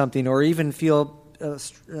believe in something or even feel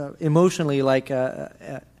emotionally like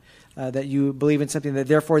that you believe in something, that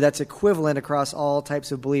therefore that's equivalent across all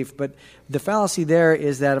types of belief. But the fallacy there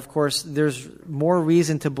is that, of course, there's more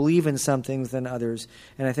reason to believe in some things than others.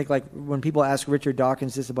 And I think, like, when people ask Richard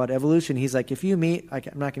Dawkins this about evolution, he's like, if you mean, I'm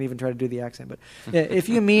not going to even try to do the accent, but if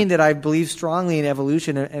you mean that I believe strongly in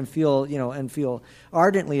evolution and feel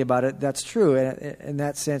ardently about it, that's true. In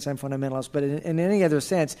that sense, I'm fundamentalist. But in any other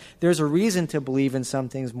sense, there's a reason to believe in some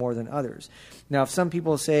things more than others. Now, if some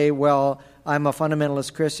people say, well, I'm a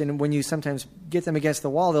fundamentalist Christian, when you sometimes get them against the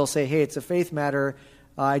wall, they'll say, hey, it's a faith matter.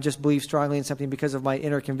 I just believe strongly in something because of my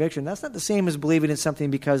inner conviction. That's not the same as believing in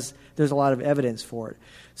something because there's a lot of evidence for it.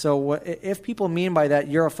 So if people mean by that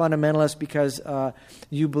you're a fundamentalist because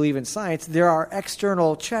you believe in science, there are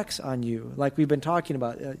external checks on you, like we've been talking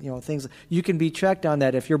about. Things you can be checked on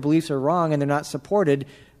that. If your beliefs are wrong and they're not supported,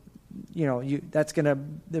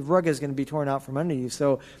 the rug is going to be torn out from under you.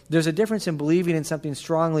 So there's a difference in believing in something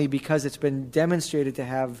strongly because it's been demonstrated to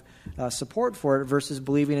have support for it versus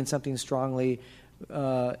believing in something strongly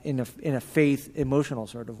in a faith, emotional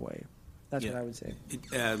sort of way. That's what I would say.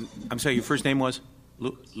 I'm sorry, your first name was?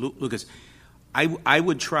 Lucas. I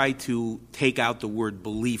would try to take out the word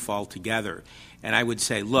belief altogether, and I would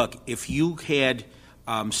say, look, if you had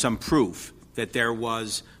some proof that there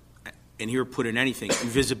was, and here put in anything,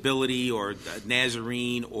 invisibility or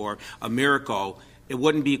Nazarene or a miracle, it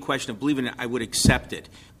wouldn't be a question of believing it. I would accept it.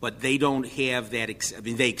 But they don't have that.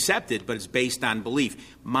 They accept it, but it's based on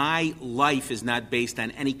belief. My life is not based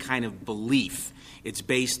on any kind of belief. It's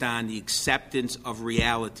based on the acceptance of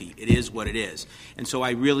reality. It is what it is. And so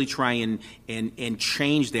I really try and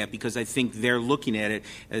change that, because I think they're looking at it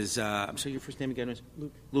as, I'm sorry, your first name again was?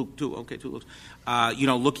 Luke, too. Okay, two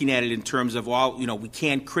Lukes. Looking at it in terms of, we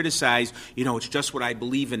can't criticize, it's just what I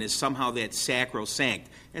believe in is somehow that's sacrosanct.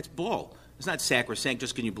 That's bull. It's not sacrosanct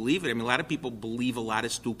just because you believe it. I mean, a lot of people believe a lot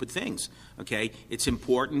of stupid things, okay? It's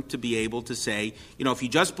important to be able to say, if you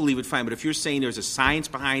just believe it, fine. But if you're saying there's a science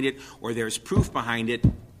behind it or there's proof behind it,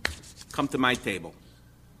 come to my table.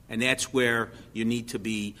 And that's where you need to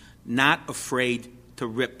be not afraid to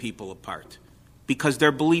rip people apart. because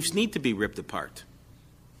their beliefs need to be ripped apart.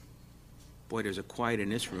 Boy, there's a quiet in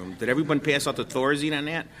this room. Did everyone pass out the Thorazine on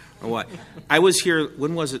that, or what? I was here,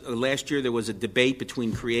 when was it? Last year there was a debate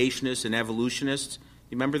between creationists and evolutionists.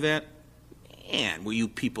 You remember that? Man, were you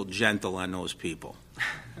people gentle on those people?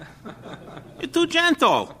 You're too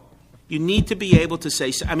gentle. You need to be able to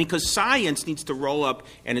say, I mean, because science needs to roll up,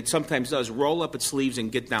 and it sometimes does, roll up its sleeves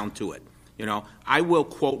and get down to it. You know, I will,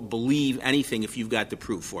 quote, believe anything if you've got the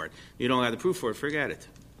proof for it. You don't have the proof for it, forget it.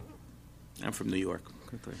 I'm from New York.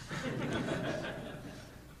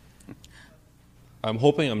 I'm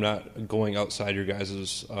hoping I'm not going outside your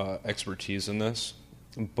guys' expertise in this,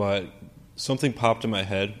 but something popped in my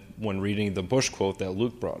head when reading the Bush quote that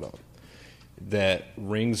Luke brought up that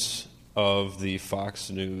rings of the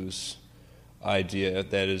Fox News idea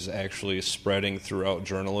that is actually spreading throughout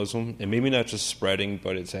journalism, and maybe not just spreading,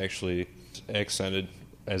 but it's actually accented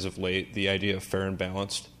as of late, the idea of fair and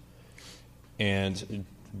balanced. And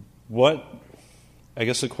I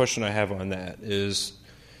guess the question I have on that is,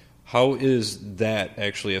 how is that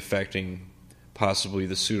actually affecting possibly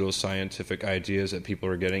the pseudoscientific ideas that people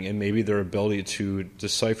are getting, and maybe their ability to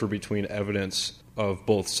decipher between evidence of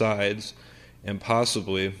both sides, and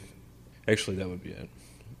possibly, actually that would be it.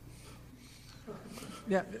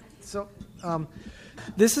 Yeah, so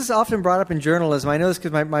this is often brought up in journalism. I know this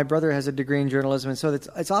because my brother has a degree in journalism, and so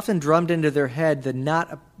it's often drummed into their head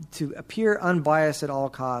that to appear unbiased at all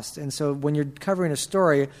costs. And so when you're covering a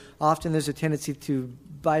story, often there's a tendency to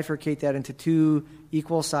bifurcate that into two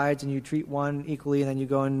equal sides, and you treat one equally, and then you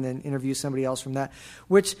go in and interview somebody else from that,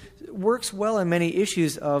 which works well in many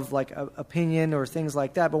issues of like opinion or things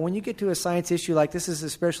like that. But when you get to a science issue like this, is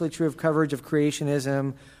especially true of coverage of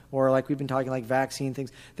creationism, or like we've been talking like vaccine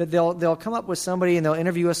things, that they'll come up with somebody and they'll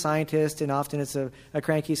interview a scientist, and often it's a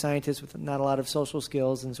cranky scientist with not a lot of social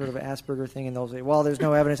skills and sort of an Asperger thing, and they'll say, well, there's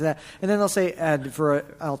no evidence of that. And then they'll say, for an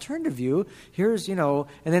alternative view, here's, and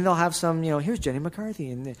then they'll have some, here's Jenny McCarthy,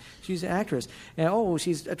 and she's an actress, and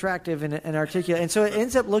she's attractive and articulate. And so it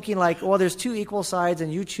ends up looking like, well, there's two equal sides,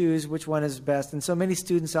 and you choose which one is best. And so many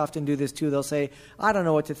students often do this too. They'll say, I don't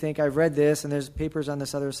know what to think. I've read this, and there's papers on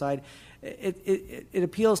this other side. It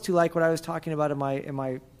appeals to like what I was talking about in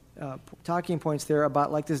my talking points there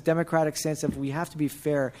about like this democratic sense of we have to be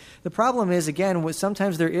fair. The problem is, again,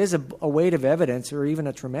 sometimes there is a weight of evidence, or even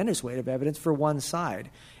a tremendous weight of evidence for one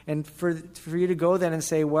side. And for you to go then and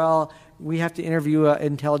say, well, we have to interview an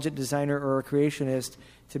intelligent designer or a creationist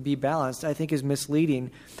to be balanced, I think is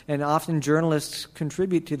misleading. And often journalists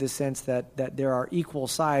contribute to the sense that there are equal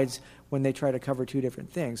sides when they try to cover two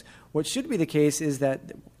different things. What should be the case is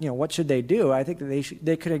that, what should they do? I think that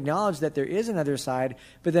they could acknowledge that there is another side,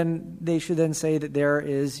 but then they should then say that there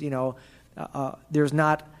is, there's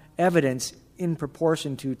not evidence in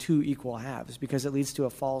proportion to two equal halves, because it leads to a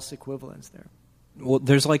false equivalence there. Well,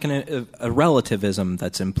 there's like a relativism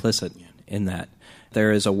that's implicit in that.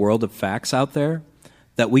 There is a world of facts out there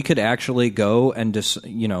that we could actually go and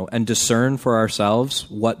discern for ourselves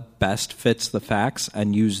what best fits the facts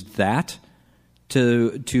and use that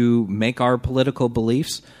to make our political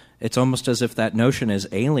beliefs. It's almost as if that notion is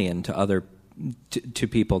alien to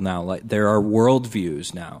people now. Like there are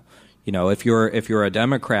worldviews now. If you're a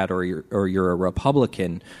Democrat or you're a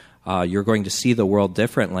Republican, you're going to see the world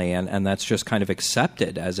differently, and that's just kind of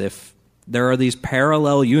accepted as if there are these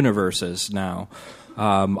parallel universes now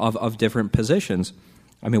of different positions.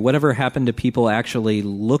 I mean, whatever happened to people actually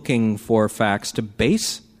looking for facts to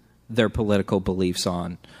base their political beliefs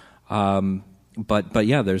on? But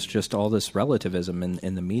yeah, there's just all this relativism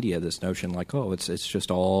in the media, this notion like, it's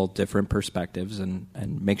just all different perspectives, and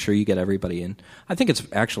make sure you get everybody in. I think it's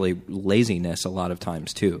actually laziness a lot of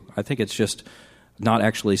times, too. I think it's just not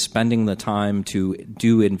actually spending the time to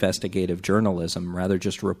do investigative journalism, rather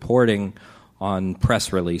just reporting on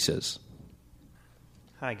press releases.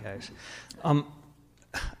 Hi, guys.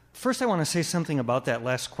 First, I want to say something about that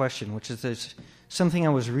last question, which is there's something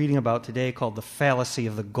I was reading about today called the fallacy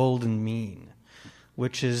of the golden mean,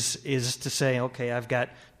 which is to say, okay, I've got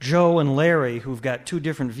Joe and Larry who've got two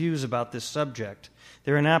different views about this subject.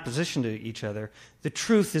 They're in opposition to each other. The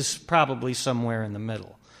truth is probably somewhere in the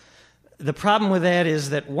middle. The problem with that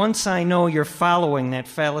is that once I know you're following that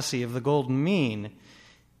fallacy of the golden mean,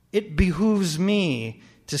 it behooves me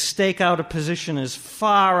to stake out a position as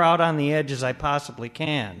far out on the edge as I possibly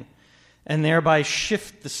can, and thereby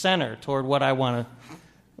shift the center toward what I want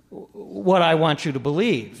you to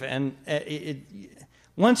believe. And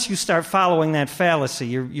once you start following that fallacy,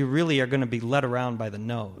 you really are going to be led around by the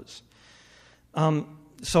nose.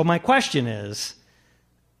 So my question is,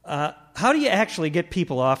 How do you actually get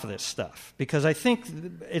people off of this stuff? Because I think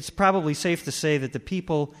it's probably safe to say that the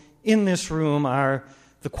people in this room are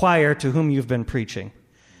the choir to whom you've been preaching.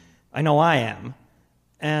 I know I am.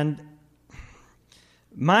 And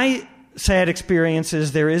my sad experience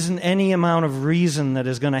is there isn't any amount of reason that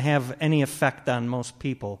is going to have any effect on most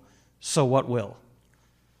people. So what will?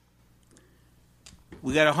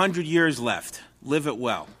 We got 100 years left. Live it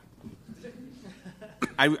well.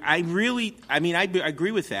 I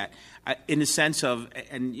agree with that in the sense of,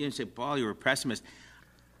 and you say, Paul, you're a pessimist.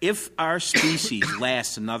 If our species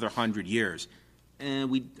lasts another 100 years,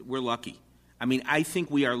 we're lucky. I mean, I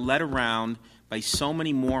think we are led around by so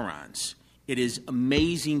many morons. It is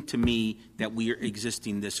amazing to me that we are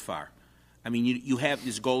existing this far. I mean, you have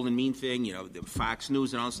this golden mean thing, the Fox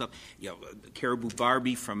News and all this stuff, Caribou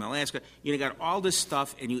Barbie from Alaska. You got all this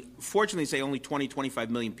stuff, and you fortunately say only 20, 25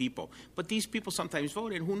 million people. But these people sometimes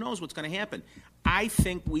vote, and who knows what's going to happen. I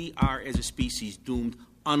think we are, as a species, doomed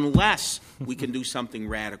unless we can do something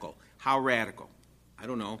radical. How radical? I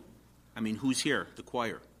don't know. I mean, who's here? The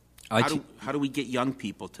choir. How do we get young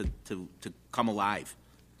people to come alive?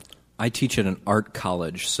 I teach at an art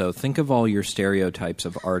college, so think of all your stereotypes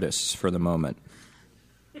of artists for the moment.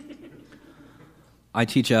 I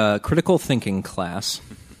teach a critical thinking class,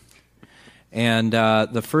 and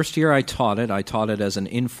the first year I taught it as an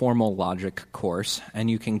informal logic course, and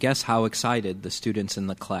you can guess how excited the students in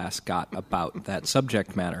the class got about that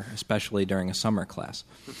subject matter, especially during a summer class.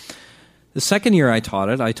 The second year I taught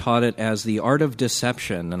it as the art of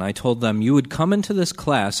deception, and I told them you would come into this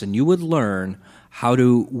class and you would learn how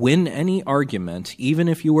to win any argument, even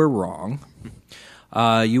if you were wrong.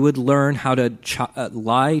 You would learn how to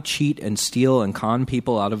lie, cheat, and steal and con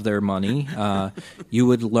people out of their money. You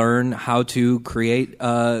would learn how to create,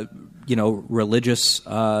 religious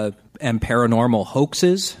and paranormal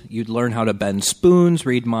hoaxes. You'd learn how to bend spoons,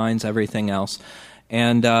 read minds, everything else.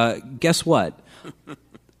 And guess what?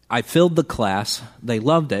 I filled the class. They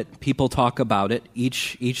loved it. People talk about it.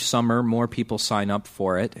 Each summer, more people sign up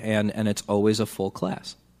for it, and it's always a full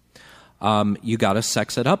class. You got to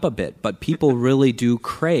sex it up a bit, but people really do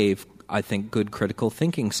crave, I think, good critical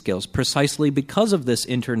thinking skills, precisely because of this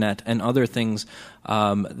internet and other things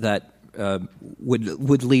that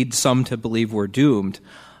would lead some to believe we're doomed.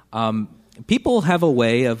 People have a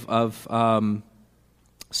way of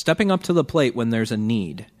stepping up to the plate when there's a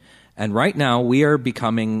need. And right now, we are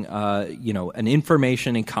becoming, an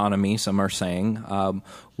information economy. Some are saying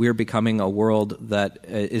we are becoming a world that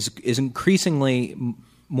is increasingly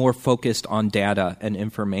more focused on data and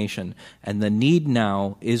information. And the need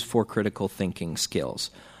now is for critical thinking skills.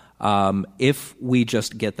 If we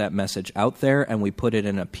just get that message out there and we put it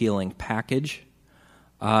in an appealing package,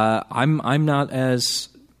 I'm a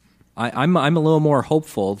little more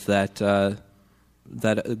hopeful that a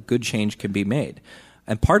good change can be made.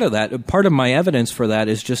 And part of my evidence for that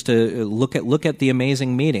is just to look at the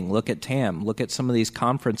amazing meeting, look at TAM, look at some of these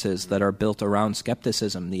conferences that are built around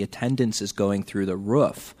skepticism. The attendance is going through the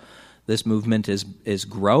roof. This movement is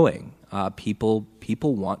growing.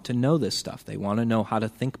 People want to know this stuff. They want to know how to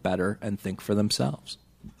think better and think for themselves.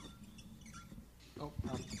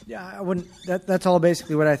 Yeah, I wouldn't. That's all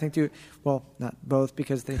basically what I think too. Well, not both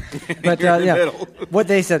because they. But what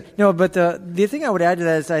they said. No, but the thing I would add to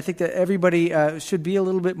that is I think that everybody should be a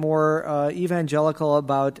little bit more evangelical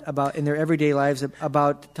about in their everyday lives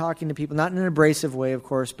about talking to people, not in an abrasive way, of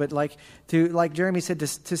course, but like Jeremy said,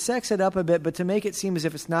 to sex it up a bit, but to make it seem as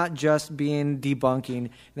if it's not just being debunking, and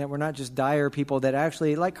that we're not just dire people. That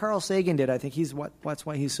actually, like Carl Sagan did, I think that's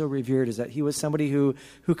why he's so revered, is that he was somebody who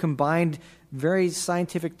combined very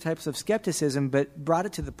scientific types of skepticism, but brought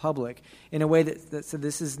it to the public in a way that said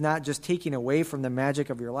this is not just taking away from the magic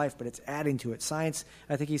of your life, but it's adding to it. Science,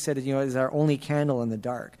 I think he said, is our only candle in the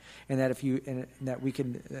dark, and that we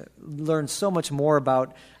can learn so much more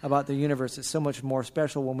about the universe. It's so much more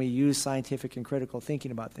special when we use scientific and critical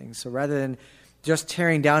thinking about things. So rather than just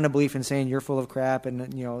tearing down a belief and saying you're full of crap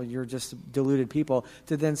and you're just deluded people,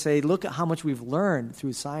 to then say, look at how much we've learned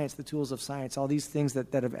through science, the tools of science, all these things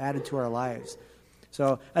that have added to our lives.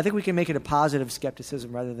 So I think we can make it a positive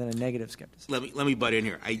skepticism rather than a negative skepticism. Let me butt in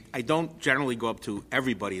here. I don't generally go up to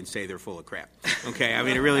everybody and say they're full of crap. Okay, I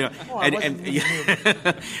mean, I really don't.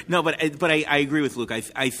 No, but I agree with Luke.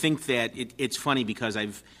 I think that it's funny because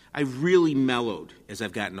I've really mellowed as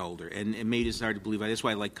I've gotten older, and it made it hard to believe. That's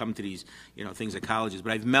why I like coming to these things at colleges.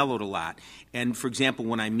 But I've mellowed a lot. And for example,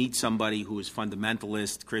 when I meet somebody who is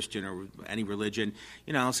fundamentalist, Christian, or any religion,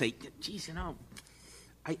 I'll say, "Geez,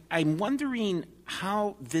 I'm wondering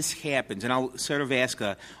how this happens, and I'll sort of ask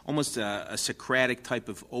almost a Socratic type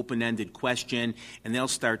of open-ended question, and they'll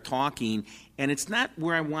start talking, and it's not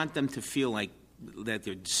where I want them to feel like that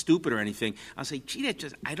they're stupid or anything. I'll say, gee,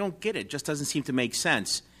 I don't get it. It just doesn't seem to make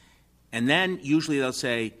sense. And then usually they'll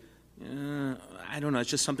say, I don't know, it's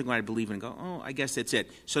just something that I believe in, and go, oh, I guess that's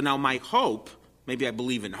it. So now my hope, maybe I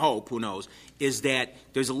believe in hope, who knows, is that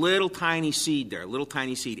there's a little tiny seed there,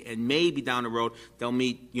 and maybe down the road they'll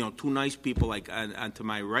meet, two nice people like on to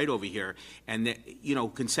my right over here, and that,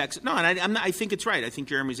 can sex. No, and I think it's right. I think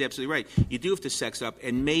Jeremy's absolutely right. You do have to sex up,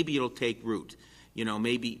 and maybe it'll take root.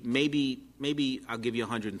 Maybe I'll give you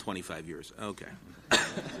 125 years. Okay.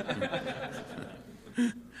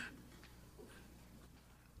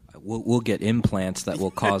 We'll get implants that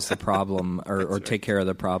will cause the problem or take care of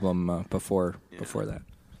the problem before that.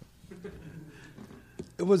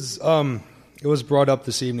 It was brought up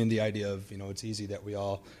this evening, the idea of, it's easy that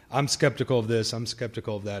I'm skeptical of this, I'm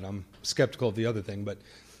skeptical of that, I'm skeptical of the other thing, but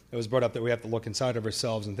it was brought up that we have to look inside of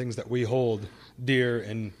ourselves and things that we hold dear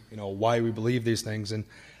and, why we believe these things. And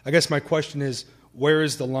I guess my question is, where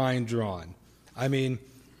is the line drawn? I mean,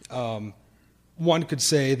 one could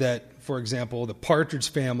say that, for example, the Partridge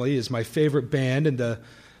Family is my favorite band and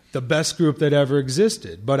the best group that ever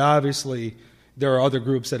existed. But obviously, there are other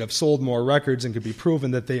groups that have sold more records and could be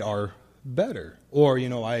proven that they are better. Or,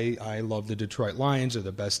 I love the Detroit Lions, are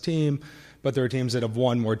the best team, but there are teams that have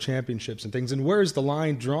won more championships and things. And where is the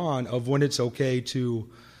line drawn of when it's okay to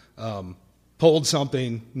hold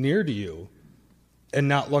something near to you and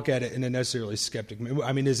not look at it in a necessarily skeptic?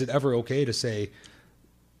 I mean, is it ever okay to say,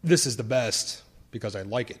 this is the best because I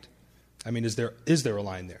like it? I mean, is there a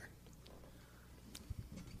line there?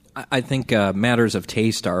 I think matters of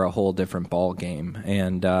taste are a whole different ball game,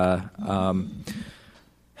 and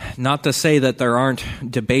not to say that there aren't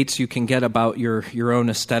debates you can get about your own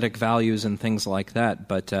aesthetic values and things like that,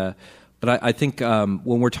 but I think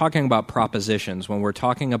when we're talking about propositions, when we're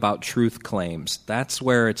talking about truth claims, that's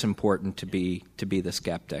where it's important to be the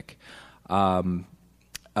skeptic.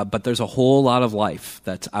 But there's a whole lot of life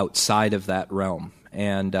that's outside of that realm.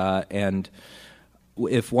 And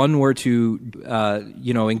if one were to,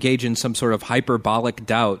 engage in some sort of hyperbolic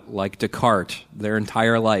doubt like Descartes their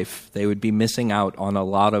entire life, they would be missing out on a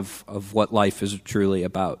lot of what life is truly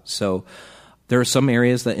about. So there are some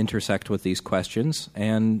areas that intersect with these questions,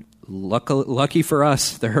 and lucky for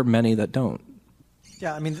us, there are many that don't.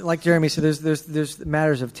 Yeah, I mean, like Jeremy said, there's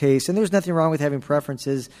matters of taste, and there's nothing wrong with having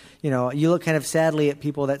preferences. You look kind of sadly at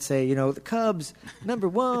people that say, the Cubs number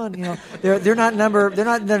one. They're not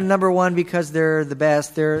number one because they're the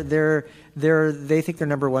best. They think they're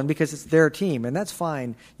number one because it's their team, and that's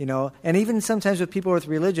fine. And even sometimes with people with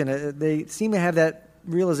religion, they seem to have that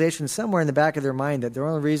realization somewhere in the back of their mind that the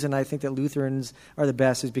only reason I think that Lutherans are the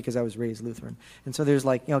best is because I was raised Lutheran. And so there's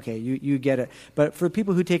okay, you get it. But for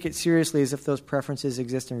people who take it seriously as if those preferences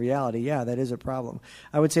exist in reality, yeah, that is a problem.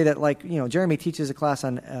 I would say that Jeremy teaches a class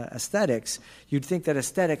on aesthetics. You'd think that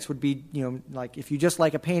aesthetics would be, if you just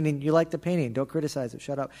like a painting, you like the painting. Don't criticize it.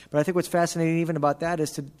 Shut up. But I think what's fascinating even about that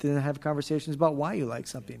is to have conversations about why you like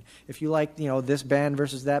something. If you like, this band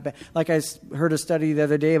versus that band. Like I heard a study the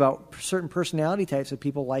other day about certain personality types of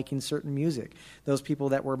people liking certain music. Those people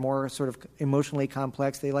that were more sort of emotionally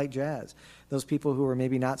complex, they like jazz. Those people who were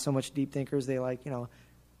maybe not so much deep thinkers, they like, I'm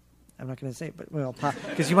not going to say it, but pop,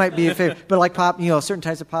 because you might be a favorite, but like pop, certain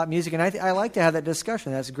types of pop music. And I like to have that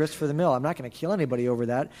discussion. That's grist for the mill. I'm not going to kill anybody over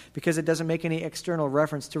that because it doesn't make any external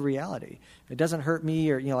reference to reality. It doesn't hurt me,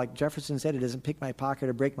 or like Jefferson said, it doesn't pick my pocket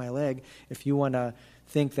or break my leg if you want to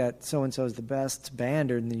think that so-and-so is the best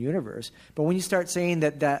band in the universe. But when you start saying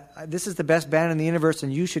that this is the best band in the universe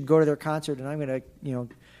and you should go to their concert and I'm going to,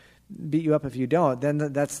 beat you up if you don't, then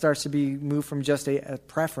that starts to be moved from just a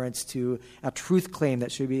preference to a truth claim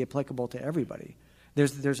that should be applicable to everybody.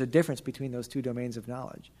 There's a difference between those two domains of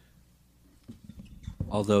knowledge.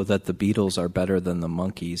 Although that the Beatles are better than the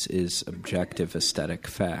Monkees is objective aesthetic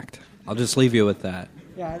fact. I'll just leave you with that.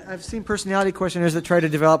 Yeah, I've seen personality questionnaires that try to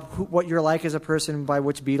develop what you're like as a person by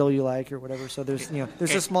which Beatle you like or whatever. So there's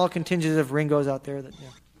a small contingent of Ringos out there that.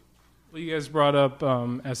 Well, you guys brought up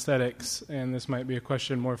aesthetics, and this might be a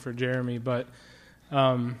question more for Jeremy, but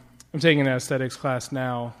I'm taking an aesthetics class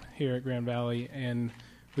now here at Grand Valley, and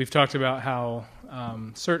we've talked about how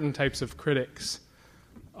certain types of critics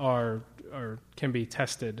can be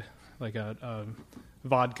tested, like a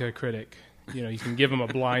vodka critic. You can give him a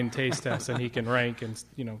blind taste test, and he can rank and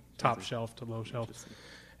top shelf to low shelf.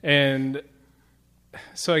 And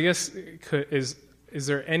so I guess is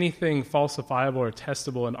there anything falsifiable or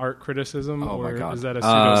testable in art criticism, or is that a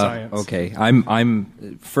pseudoscience? Okay,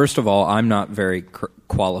 I'm first of all, I'm not very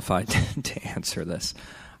qualified to answer this.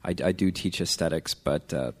 I do teach aesthetics,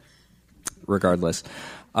 but regardless,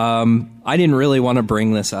 I didn't really want to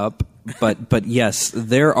bring this up. But yes,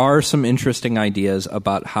 there are some interesting ideas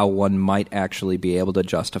about how one might actually be able to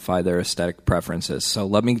justify their aesthetic preferences. So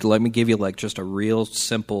let me give you like just a real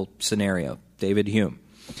simple scenario. David Hume.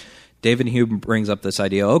 David Hume brings up this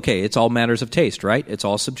idea, okay, it's all matters of taste, right? It's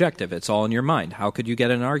all subjective. It's all in your mind. How could you get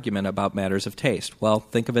an argument about matters of taste? Well,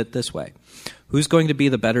 think of it this way. Who's going to be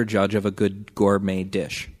the better judge of a good gourmet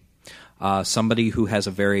dish? Somebody who has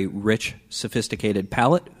a very rich, sophisticated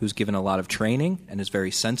palate, who's given a lot of training and is very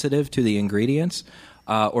sensitive to the ingredients,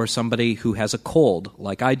 or somebody who has a cold,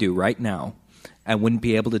 like I do right now, and wouldn't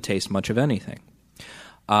be able to taste much of anything.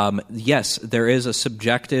 Yes, there is a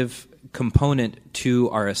subjective component to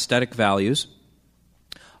our aesthetic values.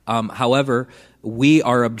 However, we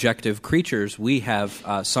are objective creatures. We have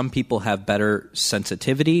some people have better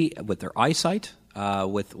sensitivity with their eyesight,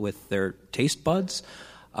 with their taste buds.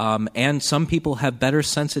 And some people have better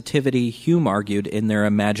sensitivity, Hume argued, in their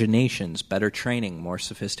imaginations, better training, more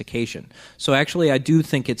sophistication. So actually, I do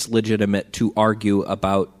think it's legitimate to argue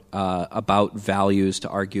about values, to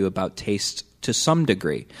argue about tastes to some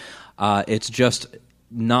degree. It's just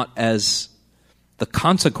not as the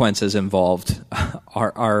consequences involved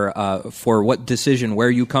are for what decision, where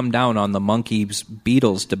you come down on the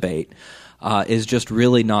monkeys-Beatles debate. Is just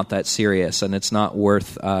really not that serious, and it's not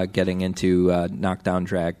worth getting into knockdown,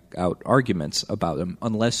 drag-out arguments about them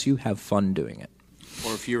unless you have fun doing it.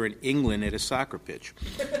 Or if you're in England at a soccer pitch.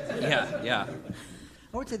 Yeah.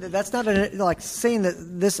 I would say that that's not like saying that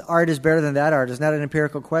this art is better than that art is not an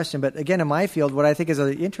empirical question. But again, in my field, what I think is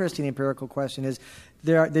an interesting empirical question is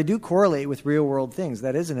they do correlate with real-world things.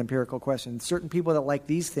 That is an empirical question. Certain people that like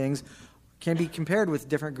these things can be compared with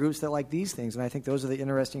different groups that like these things, and I think those are the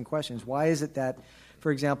interesting questions. Why is it that,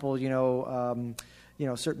 for example,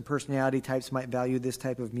 certain personality types might value this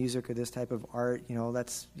type of music or this type of art?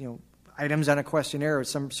 That's items on a questionnaire.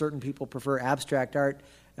 Some certain people prefer abstract art,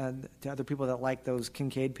 and to other people that like those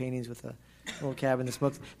Kincaid paintings with a little cabin that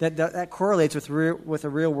smokes. That correlates with a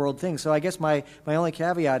real world thing. So I guess my only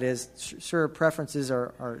caveat is, sure, preferences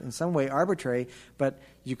are in some way arbitrary, but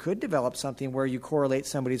you could develop something where you correlate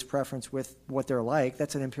somebody's preference with what they're like.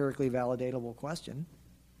 That's an empirically validatable question.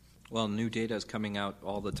 Well, new data is coming out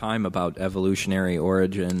all the time about evolutionary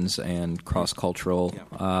origins and cross-cultural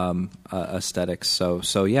aesthetics.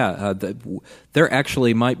 So yeah, there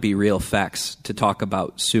actually might be real facts to talk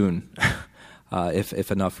about soon,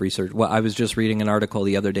 if enough research. Well, I was just reading an article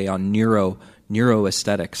the other day on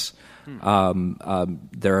neuroaesthetics.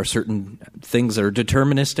 There are certain things that are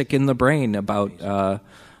deterministic in the brain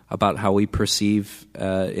about how we perceive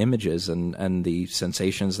images and the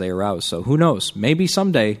sensations they arouse. So who knows? Maybe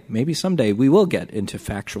someday we will get into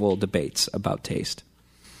factual debates about taste.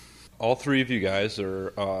 All three of you guys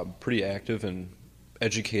are pretty active in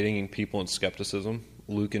educating people in skepticism.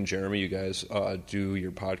 Luke and Jeremy, you guys do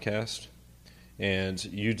your podcast, and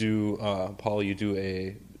you do, Paul, you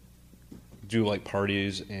do like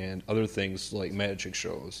parties and other things like magic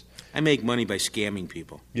shows. I make money by scamming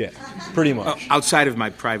people. Yeah, pretty much. Outside of my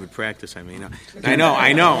private practice, I mean. I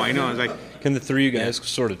know. It's like, can the three of you guys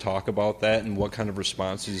sort of talk about that and what kind of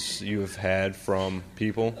responses you have had from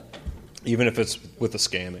people, even if it's with the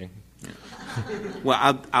scamming?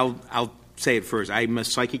 Well, I'll say it first. I'm a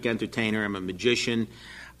psychic entertainer. I'm a magician.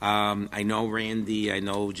 I know Randy. I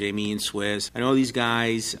know Jamie and Swiss. I know these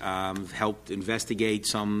guys. Helped investigate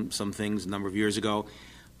some things a number of years ago.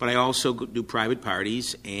 But I also do private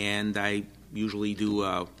parties, and I usually do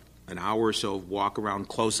an hour or so of walk-around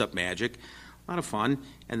close-up magic. A lot of fun.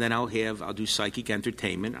 And then I'll do psychic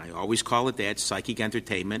entertainment. I always call it that, psychic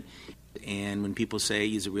entertainment. And when people say,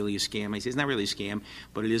 is it really a scam? I say, it's not really a scam,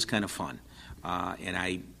 but it is kind of fun. And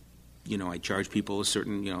I charge people a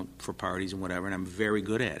certain, for parties and whatever, and I'm very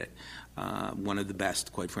good at it. One of the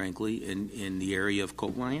best, quite frankly, in the area of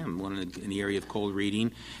cold. Well, I am in the area of cold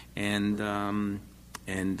reading, and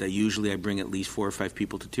usually I bring at least 4 or 5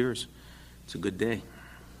 people to tears. It's a good day.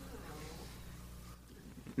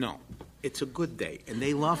 No, it's a good day, and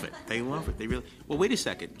they love it. They love it. They really. Well, wait a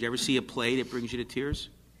second. Did you ever see a play that brings you to tears?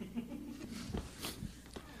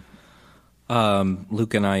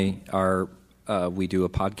 Luke and I are. We do a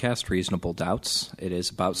podcast, Reasonable Doubts. It is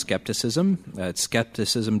about skepticism. It's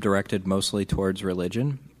skepticism directed mostly towards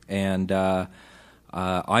religion, and I'm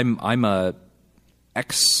a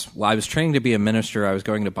I was training to be a minister. I was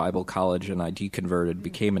going to Bible college, and I deconverted,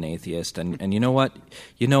 became an atheist. And you know what?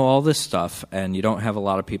 You know all this stuff, and you don't have a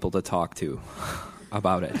lot of people to talk to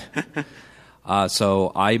about it.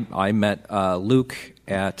 So I met Luke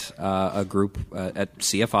at a group at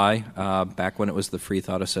CFI back when it was the Free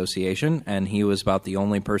Thought Association, and he was about the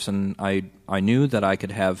only person I knew that I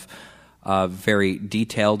could have very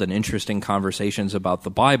detailed and interesting conversations about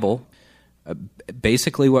the Bible.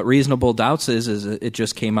 Basically, what Reasonable Doubts is it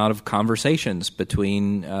just came out of conversations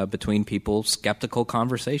between people, skeptical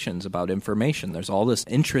conversations about information. There's all this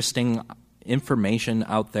interesting information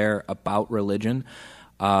out there about religion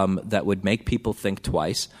that would make people think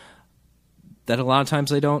twice, that a lot of times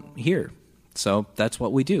they don't hear. So that's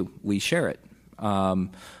what we do. We share it.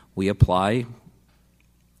 We apply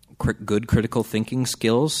good critical thinking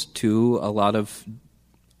skills to a lot of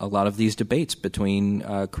these debates between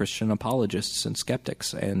Christian apologists and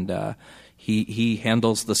skeptics, and he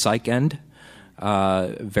handles the psych end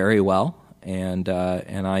very well. And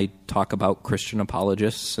I talk about Christian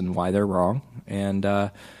apologists and why they're wrong,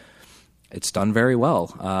 and it's done very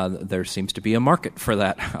well. There seems to be a market for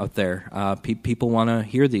that out there. People want to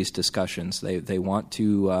hear these discussions. They want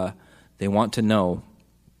to know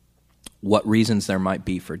what reasons there might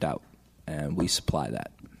be for doubt, and we supply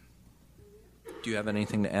that. Do you have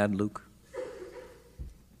anything to add, Luke?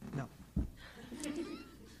 No.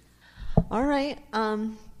 All right.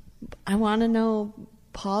 I want to know,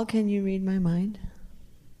 Paul, can you read my mind?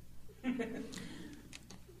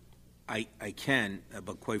 I can,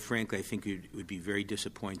 but quite frankly, I think it would be very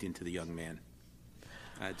disappointing to the young man.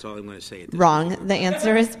 That's all I'm going to say. Wrong. The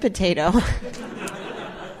answer is potato.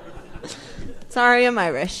 Sorry, I'm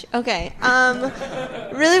Irish. Okay.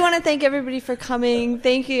 Really want to thank everybody for coming.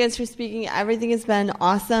 Thank you guys for speaking. Everything has been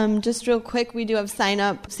awesome. Just real quick, we do have sign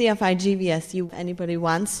up, CFI GVSU. Anybody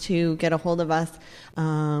wants to get a hold of us,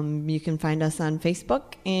 you can find us on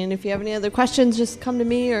Facebook. And if you have any other questions, just come to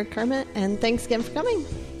me or Kermit. And thanks again for coming.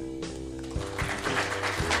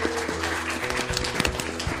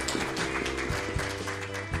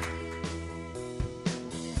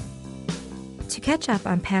 To catch up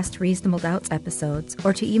on past Reasonable Doubts episodes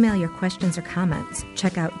or to email your questions or comments,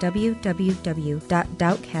 check out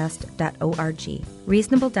www.doubtcast.org.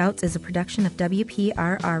 Reasonable Doubts is a production of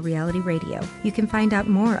WPRR Reality Radio. You can find out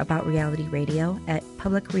more about Reality Radio at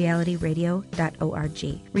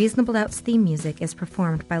publicrealityradio.org. Reasonable Doubts theme music is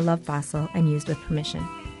performed by Love Fossil and used with permission.